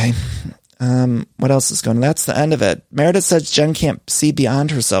 Anyway, what else is going on? That's the end of it. Meredith says Jen can't see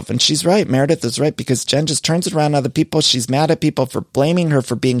beyond herself, and she's right. Meredith is right, because Jen just turns it around on other people. She's mad at people for blaming her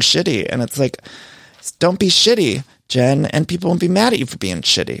for being shitty, and it's like, don't be shitty, Jen, and people won't be mad at you for being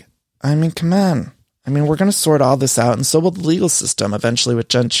shitty. I mean, come on. I mean, we're going to sort all this out, and so will the legal system eventually with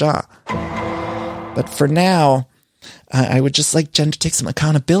Jen Shah. But for now, I would just like Jen to take some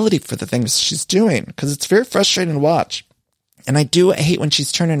accountability for the things she's doing, because it's very frustrating to watch. And I hate when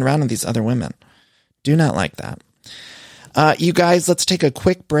she's turning around on these other women. Do not like that. You guys, let's take a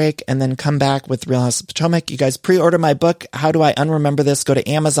quick break and then come back with Real House of Potomac. You guys pre-order my book, How Do I Unremember This? Go to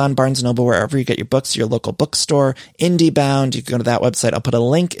Amazon, Barnes & Noble, wherever you get your books, your local bookstore, IndieBound. You can go to that website. I'll put a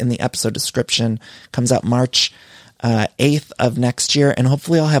link in the episode description. Comes out March 8th of next year. And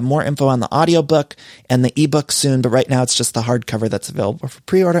hopefully I'll have more info on the audiobook and the ebook soon. But right now it's just the hardcover that's available for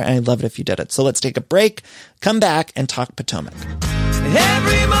pre-order. And I'd love it if you did it. So let's take a break, come back, and talk Potomac.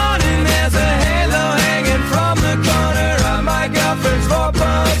 Every morning there's a halo hanging from the corner of my girlfriend's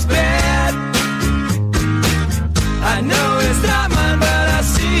 4-post bed. I know it's not mine, but I'll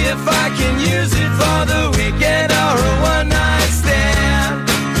see if I can use it for the weekend or a one-night stand.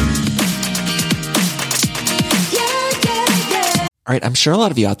 All right, I'm sure a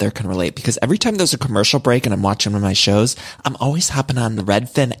lot of you out there can relate, because every time there's a commercial break and I'm watching one of my shows, I'm always hopping on the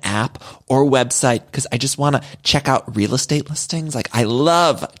Redfin app or website because I just want to check out real estate listings. Like, I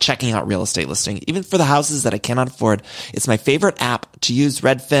love checking out real estate listings, even for the houses that I cannot afford. It's my favorite app to use,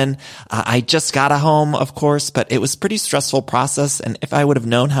 Redfin. I just got a home, of course, but it was a pretty stressful process. And if I would have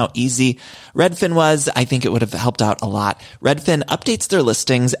known how easy Redfin was, I think it would have helped out a lot. Redfin updates their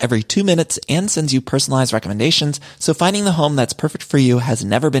listings every 2 minutes and sends you personalized recommendations. So finding the home that's perfect for you has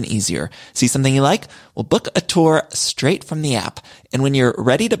never been easier. See something you like? Well, book a tour straight from the app. And when you're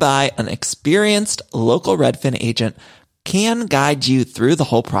ready to buy, an experienced local Redfin agent can guide you through the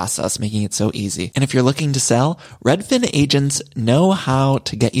whole process, making it so easy. And if you're looking to sell, Redfin agents know how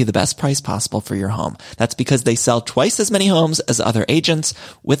to get you the best price possible for your home. That's because they sell twice as many homes as other agents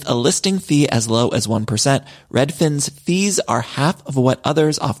with a listing fee as low as 1%. Redfin's fees are half of what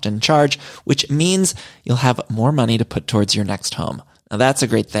others often charge, which means you'll have more money to put towards your next home. Now that's a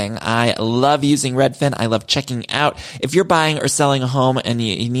great thing. I love using Redfin. I love checking out. If you're buying or selling a home and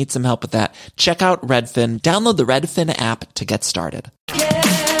you need some help with that, check out Redfin. Download the Redfin app to get started. So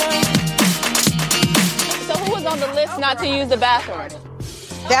who was on the list not to use the bathroom?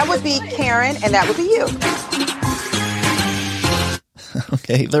 That would be Karen, and that would be you.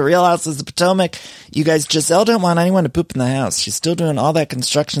 Okay, the Real House of Potomac. You guys, Giselle don't want anyone to poop in the house. She's still doing all that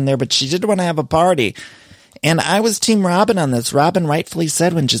construction there, but she did want to have a party. And I was Team Robin on this. Robin rightfully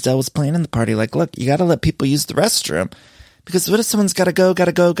said when Giselle was planning the party, like, look, you got to let people use the restroom. Because what if someone's got to go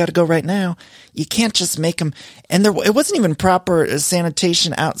right now? You can't just make them. And it wasn't even proper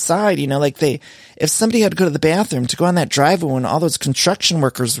sanitation outside. You know, like if somebody had to go to the bathroom to go on that driveway when all those construction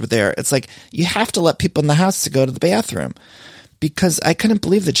workers were there, it's like you have to let people in the house to go to the bathroom. Because I couldn't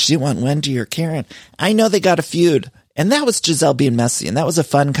believe that she didn't want Wendy or Karen. I know they got a feud. And that was Giselle being messy. And that was a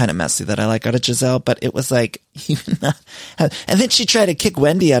fun kind of messy that I like out of Giselle. But it was like, and then she tried to kick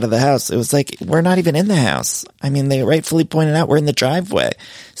Wendy out of the house. It was like, we're not even in the house. I mean, they rightfully pointed out we're in the driveway.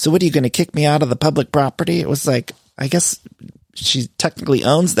 So what are you going to kick me out of the public property? It was like, I guess she technically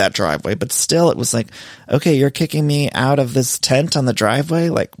owns that driveway, but still it was like, okay, you're kicking me out of this tent on the driveway?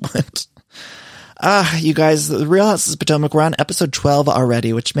 Like, what? You guys, the Real House of Potomac, we're on episode 12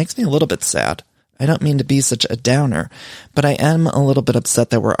 already, which makes me a little bit sad. I don't mean to be such a downer, but I am a little bit upset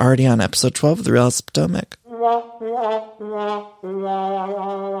that we're already on episode 12 of The Real House of Potomac.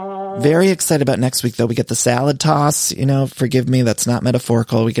 Very excited about next week, though. We get the salad toss. Forgive me, that's not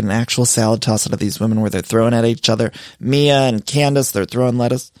metaphorical. We get an actual salad toss out of these women where they're throwing at each other. Mia and Candace, they're throwing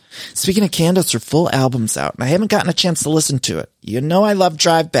lettuce. Speaking of Candace, her full album's out, and I haven't gotten a chance to listen to it. I love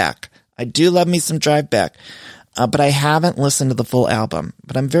Drive Back. I do love me some Drive Back. But I haven't listened to the full album.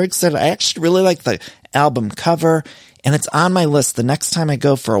 But I'm very excited. I actually really like the album cover, and it's on my list. The next time I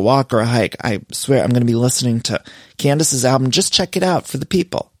go for a walk or a hike, I swear I'm going to be listening to Candace's album. Just check it out for the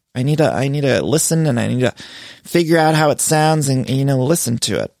people. I need to listen, and I need to figure out how it sounds and listen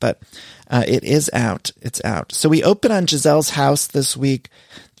to it. But it is out. It's out. So we open on Giselle's house this week.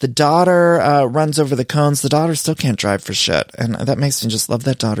 The daughter runs over the cones. The daughter still can't drive for shit, and that makes me just love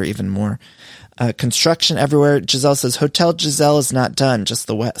that daughter even more. Construction everywhere. Giselle says, Hotel Giselle is not done, just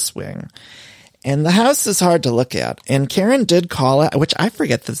the West Wing. And the house is hard to look at. And Karen did call it, which I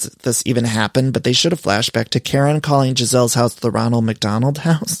forget this even happened, but they should have flashed back to Karen calling Giselle's house the Ronald McDonald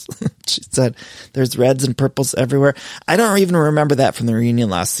house. She said, there's reds and purples everywhere. I don't even remember that from the reunion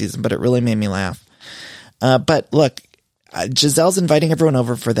last season, but it really made me laugh. But look, Giselle's inviting everyone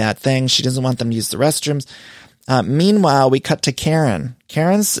over for that thing. She doesn't want them to use the restrooms. Meanwhile, we cut to Karen.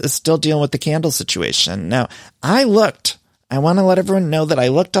 Karen's still dealing with the candle situation. Now, I want to let everyone know that I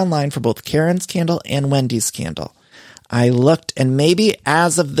looked online for both Karen's candle and Wendy's candle. I looked, and maybe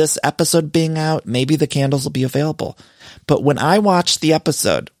as of this episode being out, maybe the candles will be available. But when I watched the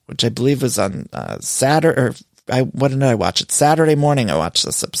episode, which I believe was on Saturday, when did I watch it? Saturday morning I watched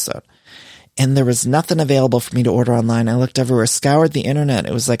this episode. And there was nothing available for me to order online. I looked everywhere, scoured the internet.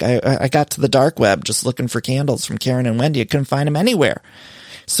 It was like I got to the dark web just looking for candles from Karen and Wendy. I couldn't find them anywhere.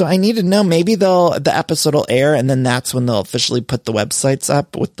 So I need to know, maybe the episode will air, and then that's when they'll officially put the websites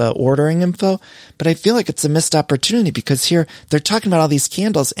up with the ordering info. But I feel like it's a missed opportunity, because here they're talking about all these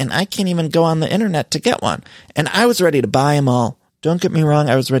candles, and I can't even go on the internet to get one. And I was ready to buy them all. Don't get me wrong.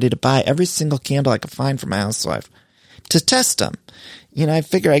 I was ready to buy every single candle I could find for my housewife to test them. I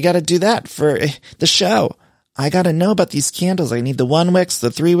figure I got to do that for the show. I got to know about these candles. I need the 1 wicks, the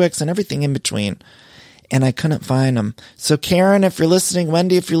 3 wicks, and everything in between. And I couldn't find them. So Karen, if you're listening,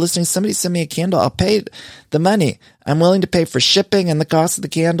 Wendy, if you're listening, somebody send me a candle. I'll pay the money. I'm willing to pay for shipping and the cost of the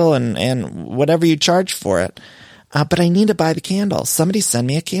candle and whatever you charge for it. But I need to buy the candle. Somebody send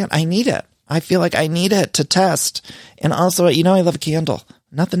me a candle. I need it. I feel like I need it to test. And also, I love a candle.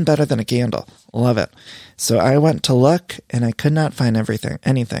 Nothing better than a candle. Love it. So I went to look, and I could not find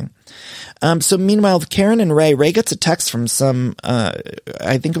anything. So meanwhile, Karen and Ray gets a text from some,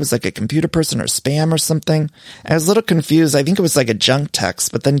 I think it was like a computer person or spam or something. I was a little confused. I think it was like a junk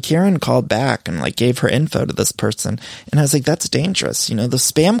text, but then Karen called back and gave her info to this person. And I was like, that's dangerous. The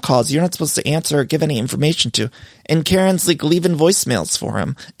spam calls, you're not supposed to answer or give any information to. And Karen's leaving voicemails for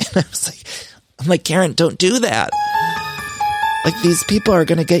him. And I'm like, Karen, don't do that. These people are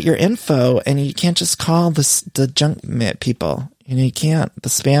going to get your info, and you can't just call the junk people. You can't. The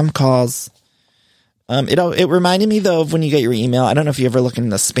spam calls. It reminded me, though, of when you get your email. I don't know if you ever look in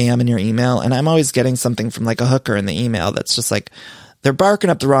the spam in your email, and I'm always getting something from a hooker in the email that's just they're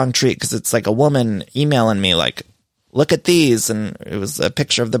barking up the wrong tree, because it's a woman emailing me look at these, and it was a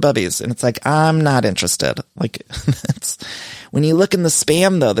picture of the bubbies, and it's I'm not interested. That's, when you look in the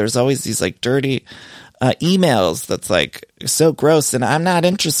spam, though, there's always these dirty emails that's so gross, and I'm not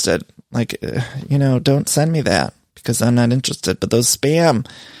interested. Don't send me that, because I'm not interested. But those spam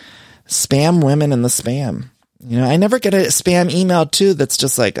women in the spam, I never get a spam email too that's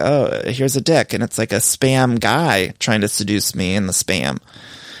just oh, here's a dick, and it's a spam guy trying to seduce me in the spam.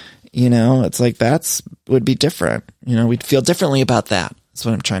 It's that's would be different. We'd feel differently about that. That's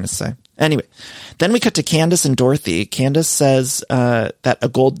what I'm trying to say. Anyway, then we cut to Candace and Dorothy. Candace says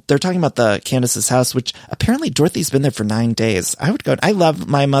that they're talking about Candace's house, which apparently Dorothy's been there for 9 days. I would go. I love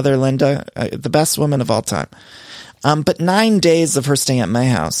my mother, Linda, the best woman of all time. But 9 days of her staying at my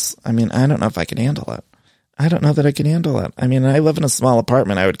house, I don't know if I can handle it. I don't know that I can handle it. I live in a small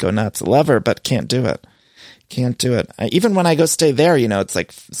apartment. I would go nuts. Love her, but can't do it. Can't do it. Even when I go stay there,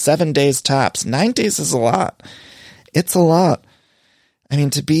 it's 7 days tops. 9 days is a lot. It's a lot.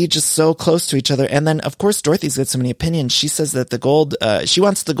 To be just so close to each other. And then, of course, Dorothy's got so many opinions. She says that the gold, she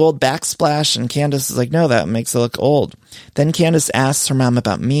wants the gold backsplash, and Candace is like, no, that makes it look old. Then Candace asks her mom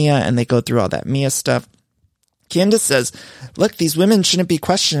about Mia, and they go through all that Mia stuff. Candace says, look, these women shouldn't be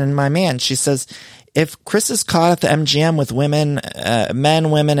questioning my man. She says, if Chris is caught at the MGM with men,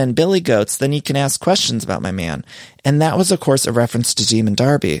 women, and billy goats, then he can ask questions about my man. And that was, of course, a reference to Demon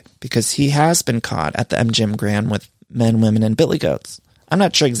Darby, because he has been caught at the MGM Grand with men, women, and billy goats. I'm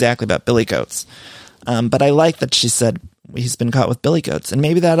not sure exactly about billy goats, but I like that she said he's been caught with billy goats, and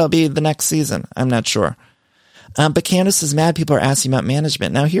maybe that'll be the next season. I'm not sure. But Candace is mad people are asking about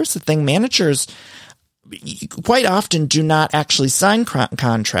management. Now, here's the thing. Managers quite often do not actually sign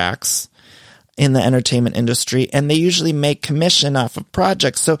contracts in the entertainment industry, and they usually make commission off of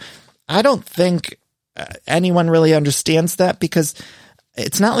projects. So I don't think anyone really understands that, because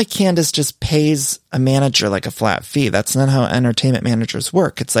it's not like Candace just pays a manager like a flat fee. That's not how entertainment managers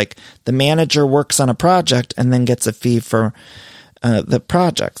work. It's like the manager works on a project and then gets a fee for the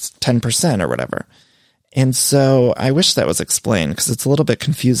projects, 10% or whatever. And so I wish that was explained, because it's a little bit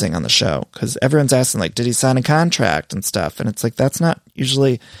confusing on the show, because everyone's asking, like, did he sign a contract and stuff? And it's like, that's not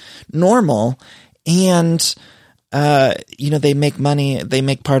usually normal. And, they make money, they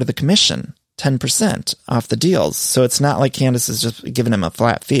make part of the commission, 10% off the deals. So it's not like Candace is just giving him a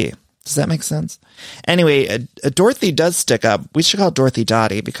flat fee. Does that make sense? Anyway, Dorothy does stick up. We should call Dorothy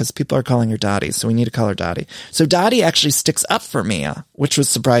Dottie, because people are calling her Dottie, so we need to call her Dottie. So Dottie actually sticks up for Mia, which was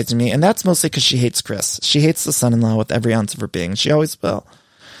surprising me, and that's mostly because she hates Chris. She hates the son-in-law with every ounce of her being. She always will.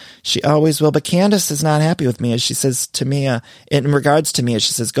 She always will. But Candace is not happy with Mia. She says to Mia, in regards to Mia,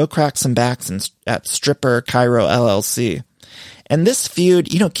 she says, go crack some backs at Stripper Cairo LLC. And this feud,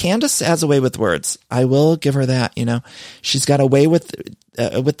 Candace has a way with words. I will give her that, She's got a way with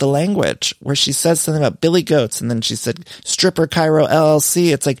the language, where she says something about Billy Goats, and then she said Stripper Cairo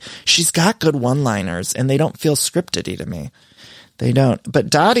LLC. It's like she's got good one-liners, and they don't feel scripted-y to me. They don't. But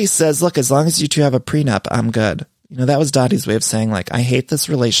Dottie says, look, as long as you two have a prenup, I'm good. That was Dottie's way of saying, like, I hate this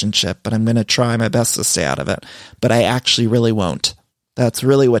relationship, but I'm going to try my best to stay out of it. But I actually really won't. That's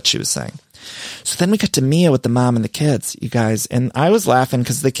really what she was saying. So then we got to Mia with the mom and the kids, you guys. And I was laughing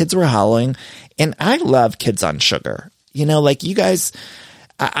because the kids were howling. And I love kids on sugar. Like you guys,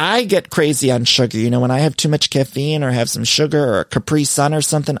 I get crazy on sugar. When I have too much caffeine or have some sugar or a Capri Sun or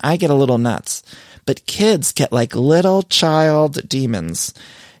something, I get a little nuts. But kids get like little child demons.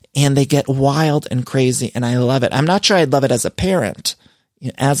 And they get wild and crazy. And I love it. I'm not sure I'd love it as a parent.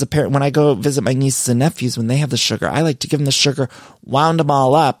 As a parent, when I go visit my nieces and nephews, when they have the sugar, I like to give them the sugar, wound them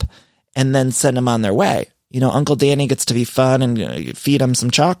all up, and then send them on their way. Uncle Danny gets to be fun and feed him some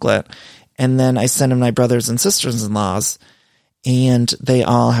chocolate. And then I send him my brothers and sisters-in-laws, and they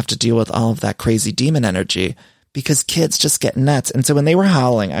all have to deal with all of that crazy demon energy, because kids just get nuts. And so when they were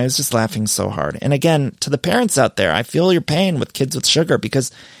howling, I was just laughing so hard. And again, to the parents out there, I feel your pain with kids with sugar,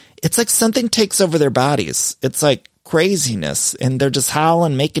 because it's like something takes over their bodies. It's like craziness, and they're just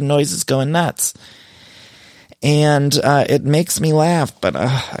howling, making noises, going nuts. And it makes me laugh, but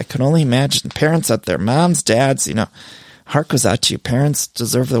I can only imagine parents out there, moms, dads, heart goes out to you. Parents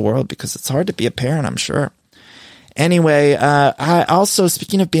deserve the world, because it's hard to be a parent, I'm sure. Anyway, I also,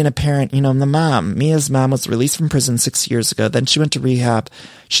 speaking of being a parent, Mia's mom was released from prison 6 years ago. Then she went to rehab.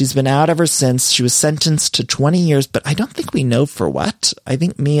 She's been out ever since. She was sentenced to 20 years, but I don't think we know for what. I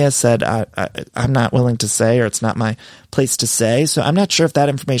think Mia said, I'm not willing to say, or it's not my place to say. So I'm not sure if that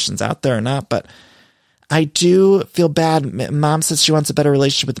information's out there or not, but I do feel bad. Mom says she wants a better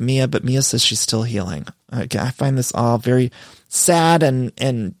relationship with Mia, but Mia says she's still healing. I find this all very sad,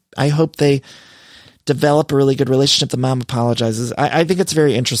 and I hope they develop a really good relationship. The mom apologizes. I think it's a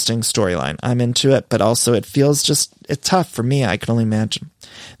very interesting storyline. I'm into it, but also it feels it's tough for Mia. I can only imagine.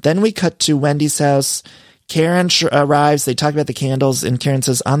 Then we cut to Wendy's house. Karen arrives. They talk about the candles, and Karen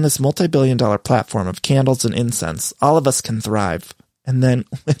says, on this multi-billion-dollar platform of candles and incense, all of us can thrive. And then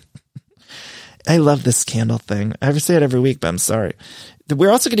I love this candle thing. I say it every week, but I'm sorry.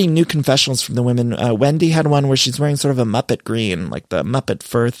 We're also getting new confessionals from the women. Wendy had one where she's wearing sort of a Muppet green, like the Muppet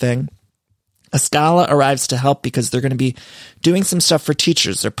fur thing. Escala arrives to help because they're going to be doing some stuff for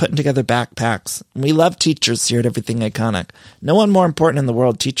teachers. They're putting together backpacks. We love teachers here at Everything Iconic. No one more important in the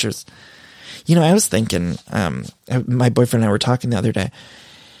world, teachers. I was thinking, my boyfriend and I were talking the other day,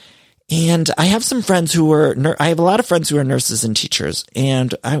 and I have some friends I have a lot of friends who are nurses and teachers,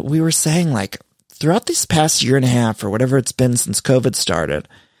 and we were saying, like, throughout this past year and a half or whatever it's been since COVID started,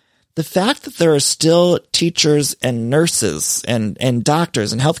 the fact that there are still teachers and nurses and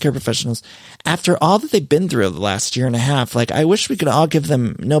doctors and healthcare professionals, after all that they've been through the last year and a half, like, I wish we could all give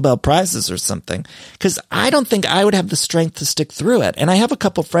them Nobel Prizes or something, because I don't think I would have the strength to stick through it. And I have a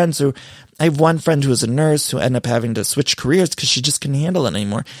couple friends I have one friend who is a nurse who ended up having to switch careers because she just couldn't handle it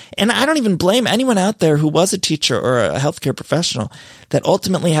anymore. And I don't even blame anyone out there who was a teacher or a healthcare professional that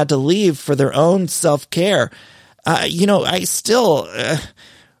ultimately had to leave for their own self-care. I still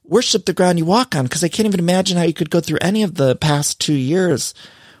worship the ground you walk on, because I can't even imagine how you could go through any of the past 2 years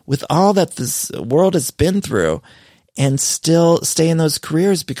with all that this world has been through and still stay in those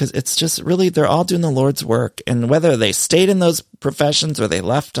careers, because it's just really, they're all doing the Lord's work. And whether they stayed in those professions or they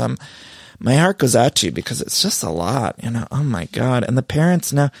left them, my heart goes out to you because it's just a lot, oh my God. And the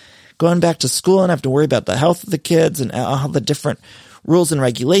parents now going back to school and have to worry about the health of the kids and all the different rules and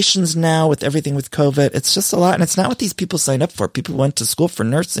regulations now with everything with COVID. It's just a lot. And it's not what these people signed up for. People went to school for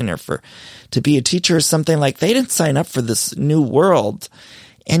nursing or to be a teacher or something. Like, they didn't sign up for this new world.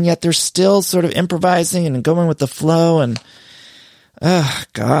 And yet they're still sort of improvising and going with the flow. And,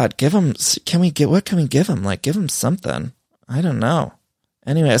 God, what can we give them? Like, give them something. I don't know.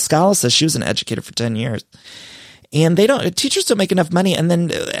 Anyway, Askale says she was an educator for 10 years. And teachers don't make enough money. And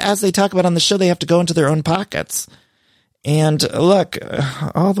then, as they talk about on the show, they have to go into their own pockets. And look,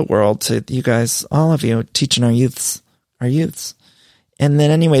 all the world to you guys, all of you teaching our youths. And then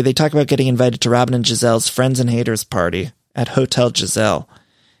anyway, they talk about getting invited to Robin and Giselle's Friends and Haters party at Hotel Giselle.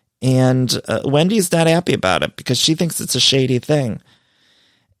 And Wendy's not happy about it because she thinks it's a shady thing.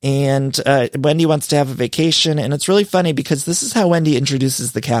 And Wendy wants to have a vacation. And it's really funny because this is how Wendy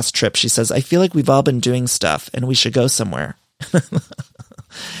introduces the cast trip. She says, I feel like we've all been doing stuff and we should go somewhere.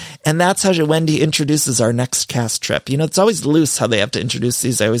 And that's how Wendy introduces our next cast trip. It's always loose how they have to introduce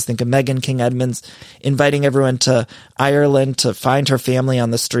these. I always think of Meghan King Edmonds inviting everyone to Ireland to find her family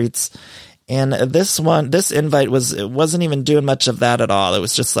on the streets. And this invite wasn't even doing much of that at all. It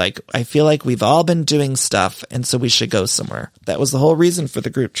was just like, I feel like we've all been doing stuff, and so we should go somewhere. That was the whole reason for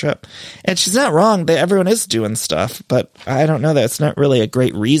the group trip. And she's not wrong. Everyone is doing stuff, but I don't know. That's not really a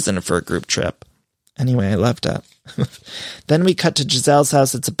great reason for a group trip. Anyway, I loved it. Then we cut to Giselle's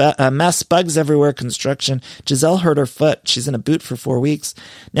house. It's a mess, bugs everywhere, construction. Giselle hurt her foot. She's in a boot for 4 weeks.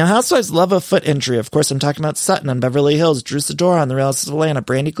 Now, housewives love a foot injury. Of course, I'm talking about Sutton on Beverly Hills, Drew Sidora on The Real Housewives of Atlanta,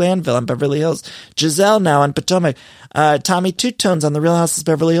 Brandi Glanville on Beverly Hills, Giselle now on Potomac, Tommy Two-Tones on The Real Housewives of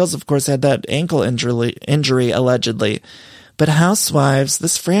Beverly Hills, of course, had that ankle injury allegedly. But Housewives,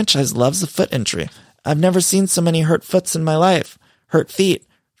 this franchise loves a foot injury. I've never seen so many hurt foots in my life. Hurt feet,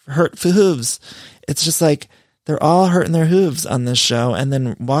 hurt hooves. It's just like, they're all hurting their hooves on this show and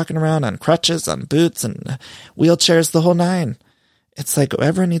then walking around on crutches, on boots, and wheelchairs, the whole nine. It's like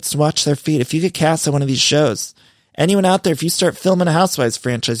everyone needs to watch their feet. If you get cast on one of these shows, anyone out there, if you start filming a Housewives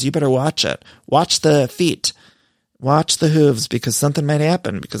franchise, you better watch it. Watch the feet. Watch the hooves, because something might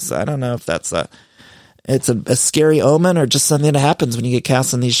happen, because I don't know if that's it's a scary omen or just something that happens when you get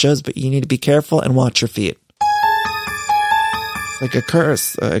cast on these shows, but you need to be careful and watch your feet. It's like a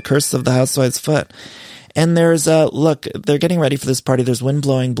curse of the Housewives' foot. And there's look, they're getting ready for this party. There's wind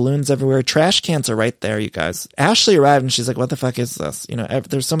blowing, balloons everywhere. Trash cans are right there, you guys. Ashley arrived and she's like, what the fuck is this?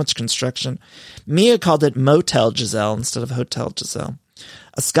 There's so much construction. Mia called it Motel Giselle instead of Hotel Giselle.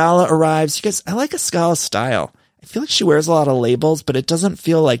 Askale arrives. You guys, I like Askale's style. I feel like she wears a lot of labels, but it doesn't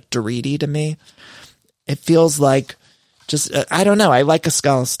feel like Dorit to me. It feels like just, I don't know. I like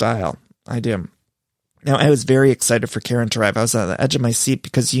Askale's style. I do. Now, I was very excited for Karen to arrive. I was on the edge of my seat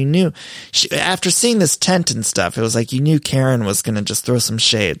because you knew, after seeing this tent and stuff, it was like you knew Karen was going to just throw some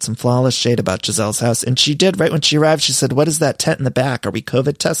flawless shade about Giselle's house. And she did. Right when she arrived, she said, what is that tent in the back? Are we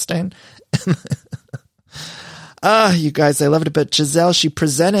COVID testing? You guys, I loved it. But Giselle,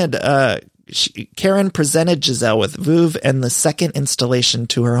 Karen presented Giselle with Veuve and the second installation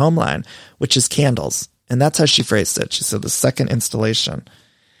to her home line, which is candles. And that's how she phrased it. She said the second installation.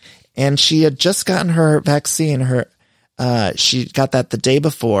 And she had just gotten her vaccine. She got that the day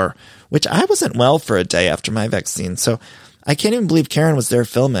before, which I wasn't well for a day after my vaccine. So I can't even believe Karen was there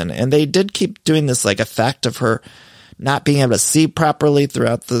filming. And they did keep doing this like effect of her not being able to see properly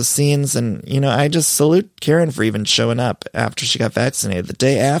throughout the scenes. And, I just salute Karen for even showing up after she got vaccinated the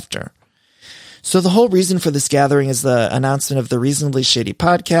day after. So the whole reason for this gathering is the announcement of the Reasonably Shady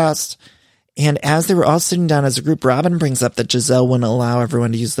podcast. And as they were all sitting down as a group, Robin brings up that Giselle wouldn't allow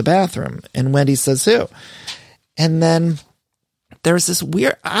everyone to use the bathroom. And Wendy says, who? And then there's this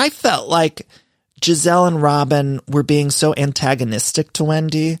I felt like Giselle and Robin were being so antagonistic to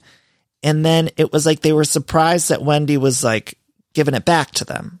Wendy. And then it was like they were surprised that Wendy was like giving it back to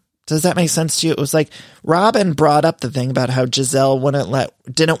them. Does that make sense to you? It was like Robin brought up the thing about how Giselle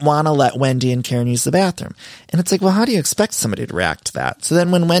didn't want to let Wendy and Karen use the bathroom. And it's like, well, how do you expect somebody to react to that? So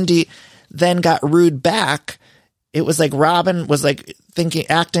then when Wendy then got rude back, it was like Robin was like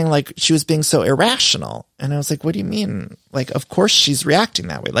acting like she was being so irrational. And I was like, what do you mean? Like, of course she's reacting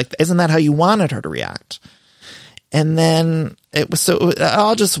that way. Like, isn't that how you wanted her to react? And then it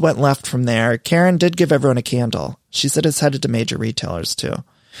all just went left from there. Karen did give everyone a candle. She said it's headed to major retailers too.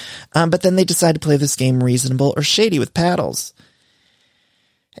 But then they decided to play this game Reasonable or Shady with paddles.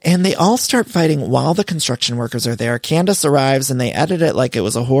 And they all start fighting while the construction workers are there. Candace arrives and they edit it like it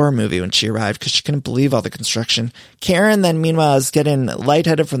was a horror movie when she arrived because she couldn't believe all the construction. Karen then meanwhile is getting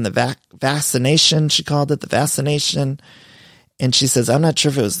lightheaded from the vaccination. She called it the vaccination. And she says, I'm not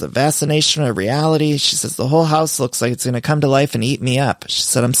sure if it was the vaccination or reality. She says, the whole house looks like it's going to come to life and eat me up. She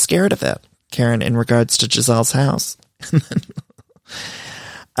said, I'm scared of it, Karen, in regards to Giselle's house.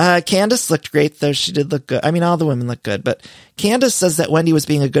 Candace looked great, though. She did look good. I mean, all the women look good. But Candace says that Wendy was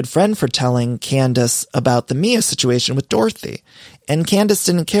being a good friend for telling Candace about the Mia situation with Dorothy. And Candace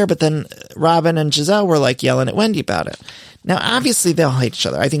didn't care, but then Robin and Giselle were like yelling at Wendy about it. Now, obviously, they'll hate each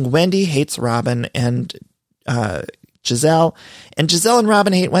other. I think Wendy hates Robin and Giselle, and Giselle and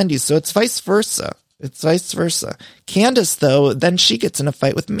Robin hate Wendy, so it's vice versa. It's vice versa. Candace, though, then she gets in a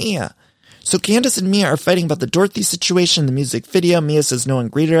fight with Mia. So Candace and Mia are fighting about the Dorothy situation in the music video. Mia says no one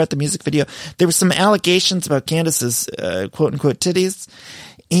greeted her at the music video. There were some allegations about Candace's quote-unquote titties.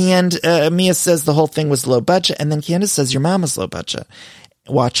 And Mia says the whole thing was low budget. And then Candace says, your mom is low budget.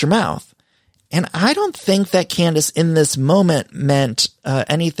 Watch your mouth. And I don't think that Candace in this moment meant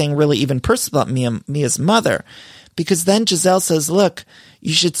anything really even personal about Mia's mother. Because then Giselle says, look,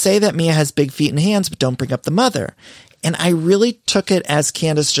 you should say that Mia has big feet and hands, but don't bring up the mother. And I really took it as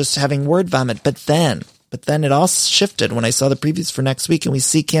Candace just having word vomit. But then it all shifted when I saw the previews for next week and we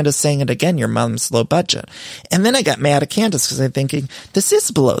see Candace saying it again, your mom's low budget. And then I got mad at Candace because I'm thinking, this is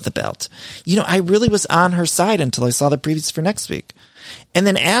below the belt. You know, I really was on her side until I saw the previews for next week. And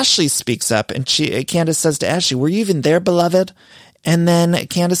then Ashley speaks up and Candace says to Ashley, were you even there, beloved? And then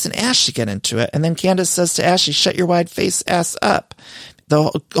Candace and Ashley get into it. And then Candace says to Ashley, shut your wide face ass up.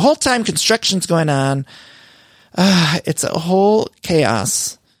 The whole time construction's going on. It's a whole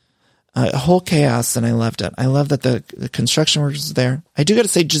chaos. And I loved it. I love that the construction workers were there. I do got to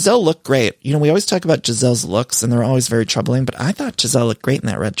say, Giselle looked great. You know, we always talk about Giselle's looks, and they're always very troubling, but I thought Giselle looked great in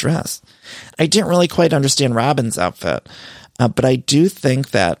that red dress. I didn't really quite understand Robin's outfit, but I do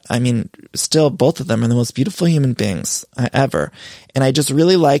think that, I mean, still, both of them are the most beautiful human beings ever. And I just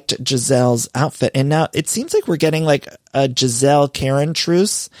really liked Giselle's outfit. And now it seems like we're getting like a Giselle-Karen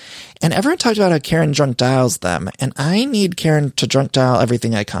truce. And everyone talked about how Karen drunk dials them. And I need Karen to drunk dial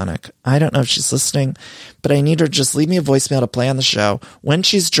everything iconic. I don't know if she's listening, but I need her to just leave me a voicemail to play on the show when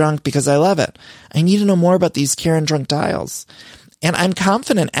she's drunk because I love it. I need to know more about these Karen drunk dials. And I'm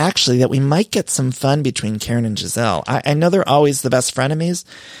confident, actually, that we might get some fun between Karen and Giselle. I know they're always the best frenemies,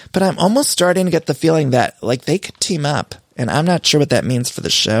 but I'm almost starting to get the feeling that, like, they could team up. And I'm not sure what that means for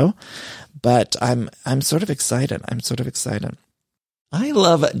the show, but I'm sort of excited. I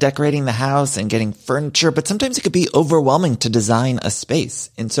love decorating the house and getting furniture, but sometimes it could be overwhelming to design a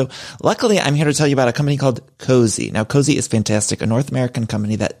space. And so, luckily, I'm here to tell you about a company called Cozy. Now, Cozy is fantastic, a North American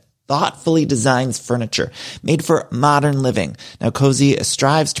company that thoughtfully designs furniture made for modern living. Now, Cozy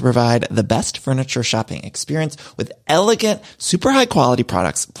strives to provide the best furniture shopping experience with elegant, super high quality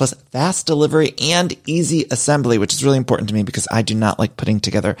products, plus fast delivery and easy assembly, which is really important to me because I do not like putting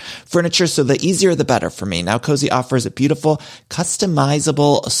together furniture. So the easier, the better for me. Now, Cozy offers beautiful,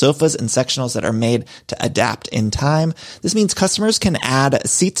 customizable sofas and sectionals that are made to adapt in time. This means customers can add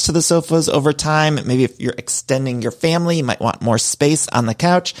seats to the sofas over time. Maybe if you're extending your family, you might want more space on the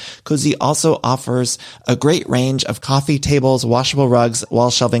couch. Cozy also offers a great range of coffee tables, washable rugs, wall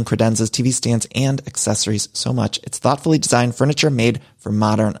shelving, credenzas, TV stands, and accessories. So much. It's thoughtfully designed furniture made for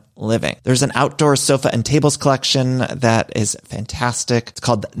modern living. There's an outdoor sofa and tables collection that is fantastic. It's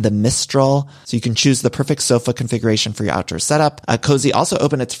called the Mistral. So you can choose the perfect sofa configuration for your outdoor setup. Cozy also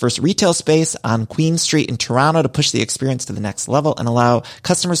opened its first retail space on Queen Street in Toronto to push the experience to the next level and allow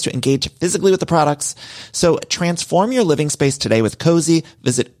customers to engage physically with the products. So transform your living space today with Cozy.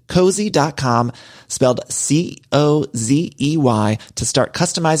 Visit cozy.com, spelled COZEY, to start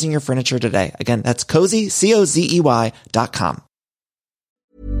customizing your furniture today. Again, that's Cozy, COZEY.com.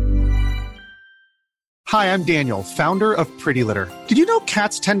 Hi, I'm Daniel, founder of Pretty Litter. Did you know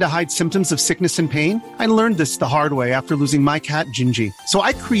cats tend to hide symptoms of sickness and pain? I learned this the hard way after losing my cat, Gingy. So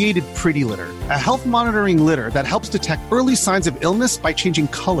I created Pretty Litter, a health monitoring litter that helps detect early signs of illness by changing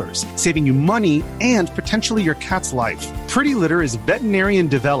colors, saving you money and potentially your cat's life. Pretty Litter is veterinarian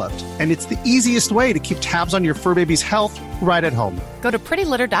developed, and it's the easiest way to keep tabs on your fur baby's health right at home. Go to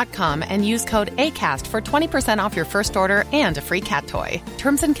prettylitter.com and use code ACAST for 20% off your first order and a free cat toy.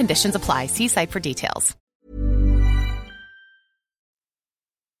 Terms and conditions apply. See site for details.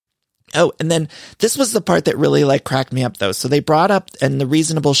 Oh, and then this was the part that really cracked me up though. So they brought up, and the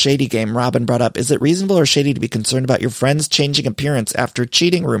reasonable shady game, Robin brought up, is it reasonable or shady to be concerned about your friend's changing appearance after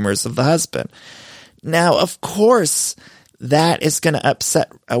cheating rumors of the husband? Now, of course, that is going to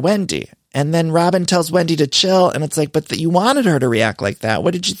upset Wendy. And then Robin tells Wendy to chill, and it's like, but you wanted her to react like that.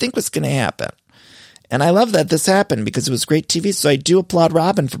 What did you think was going to happen? And I love that this happened because it was great TV. So I do applaud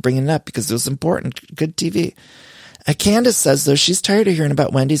Robin for bringing it up because it was important. Good TV. Candace says, though, she's tired of hearing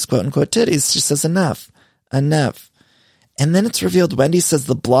about Wendy's quote-unquote titties. She says, enough. And And then it's revealed Wendy says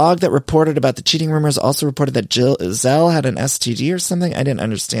the blog that reported about the cheating rumors also reported that Giselle had an STD or something. I didn't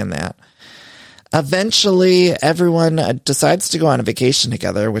understand that. Eventually, everyone decides to go on a vacation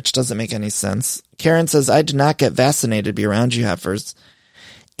together, which doesn't make any sense. Karen says, I did not get vaccinated to be around you heifers.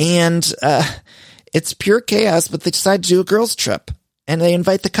 And it's pure chaos, but they decide to do a girls' trip. And they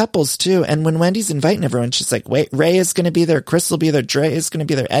invite the couples, too. And when Wendy's inviting everyone, she's like, wait, Ray is going to be there. Chris will be there. Dre is going to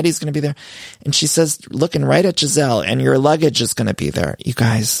be there. Eddie's going to be there. And she says, looking right at Giselle, and your luggage is going to be there. You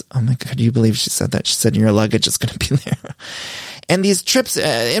guys, oh my God, do you believe she said that? She said, your luggage is going to be there. And these trips,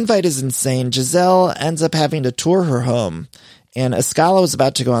 invite is insane. Giselle ends up having to tour her home. And Escala was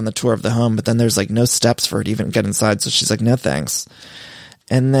about to go on the tour of the home, but then there's like no steps for her to even get inside. So she's like, no thanks.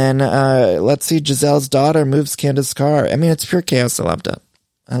 And then, let's see, Giselle's daughter moves Candace's car. I mean, it's pure chaos. I loved it.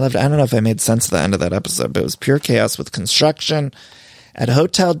 I don't know if I made sense at the end of that episode, but it was pure chaos with construction at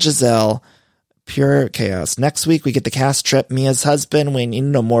Hotel Giselle. Pure chaos. Next week, we get the cast trip. Mia's husband. We need to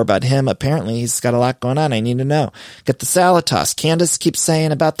know more about him. Apparently, he's got a lot going on. I need to know. Get the salad toss. Candace keeps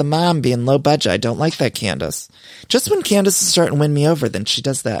saying about the mom being low budget. I don't like that, Candace. Just when Candace is starting to win me over, then she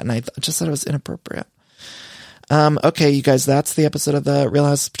does that. And I just thought it was inappropriate. Okay, you guys, that's the episode of the Real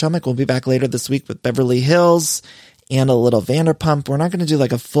House of Potomac. We'll be back later this week with Beverly Hills and a little Vanderpump. We're not going to do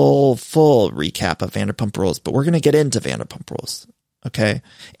like a full recap of Vanderpump Rules, but we're going to get into Vanderpump Rules. Okay.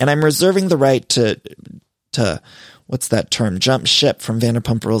 And I'm reserving the right to what's that term? Jump ship from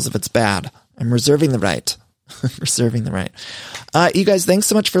Vanderpump Rules if it's bad. I'm reserving the right. Reserving the right. You guys, thanks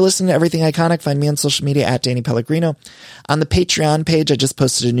so much for listening to Everything Iconic. Find me on social media at Danny Pellegrino. On the Patreon page, I just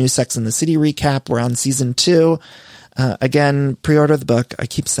posted a new Sex and the City recap. We're on season 2. Again, pre-order the book. I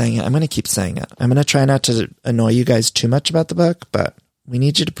keep saying it. I'm going to keep saying it. I'm going to try not to annoy you guys too much about the book, but we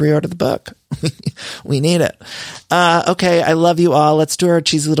need you to pre-order the book. We need it. Okay, I love you all. Let's do our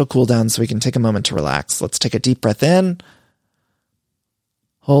cheesy little cool down so we can take a moment to relax. Let's take a deep breath in.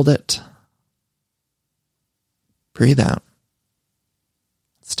 Hold it. Breathe out.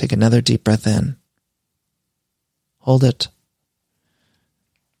 Let's take another deep breath in. Hold it.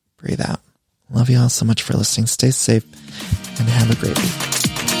 Breathe out. Love you all so much for listening. Stay safe and have a great week.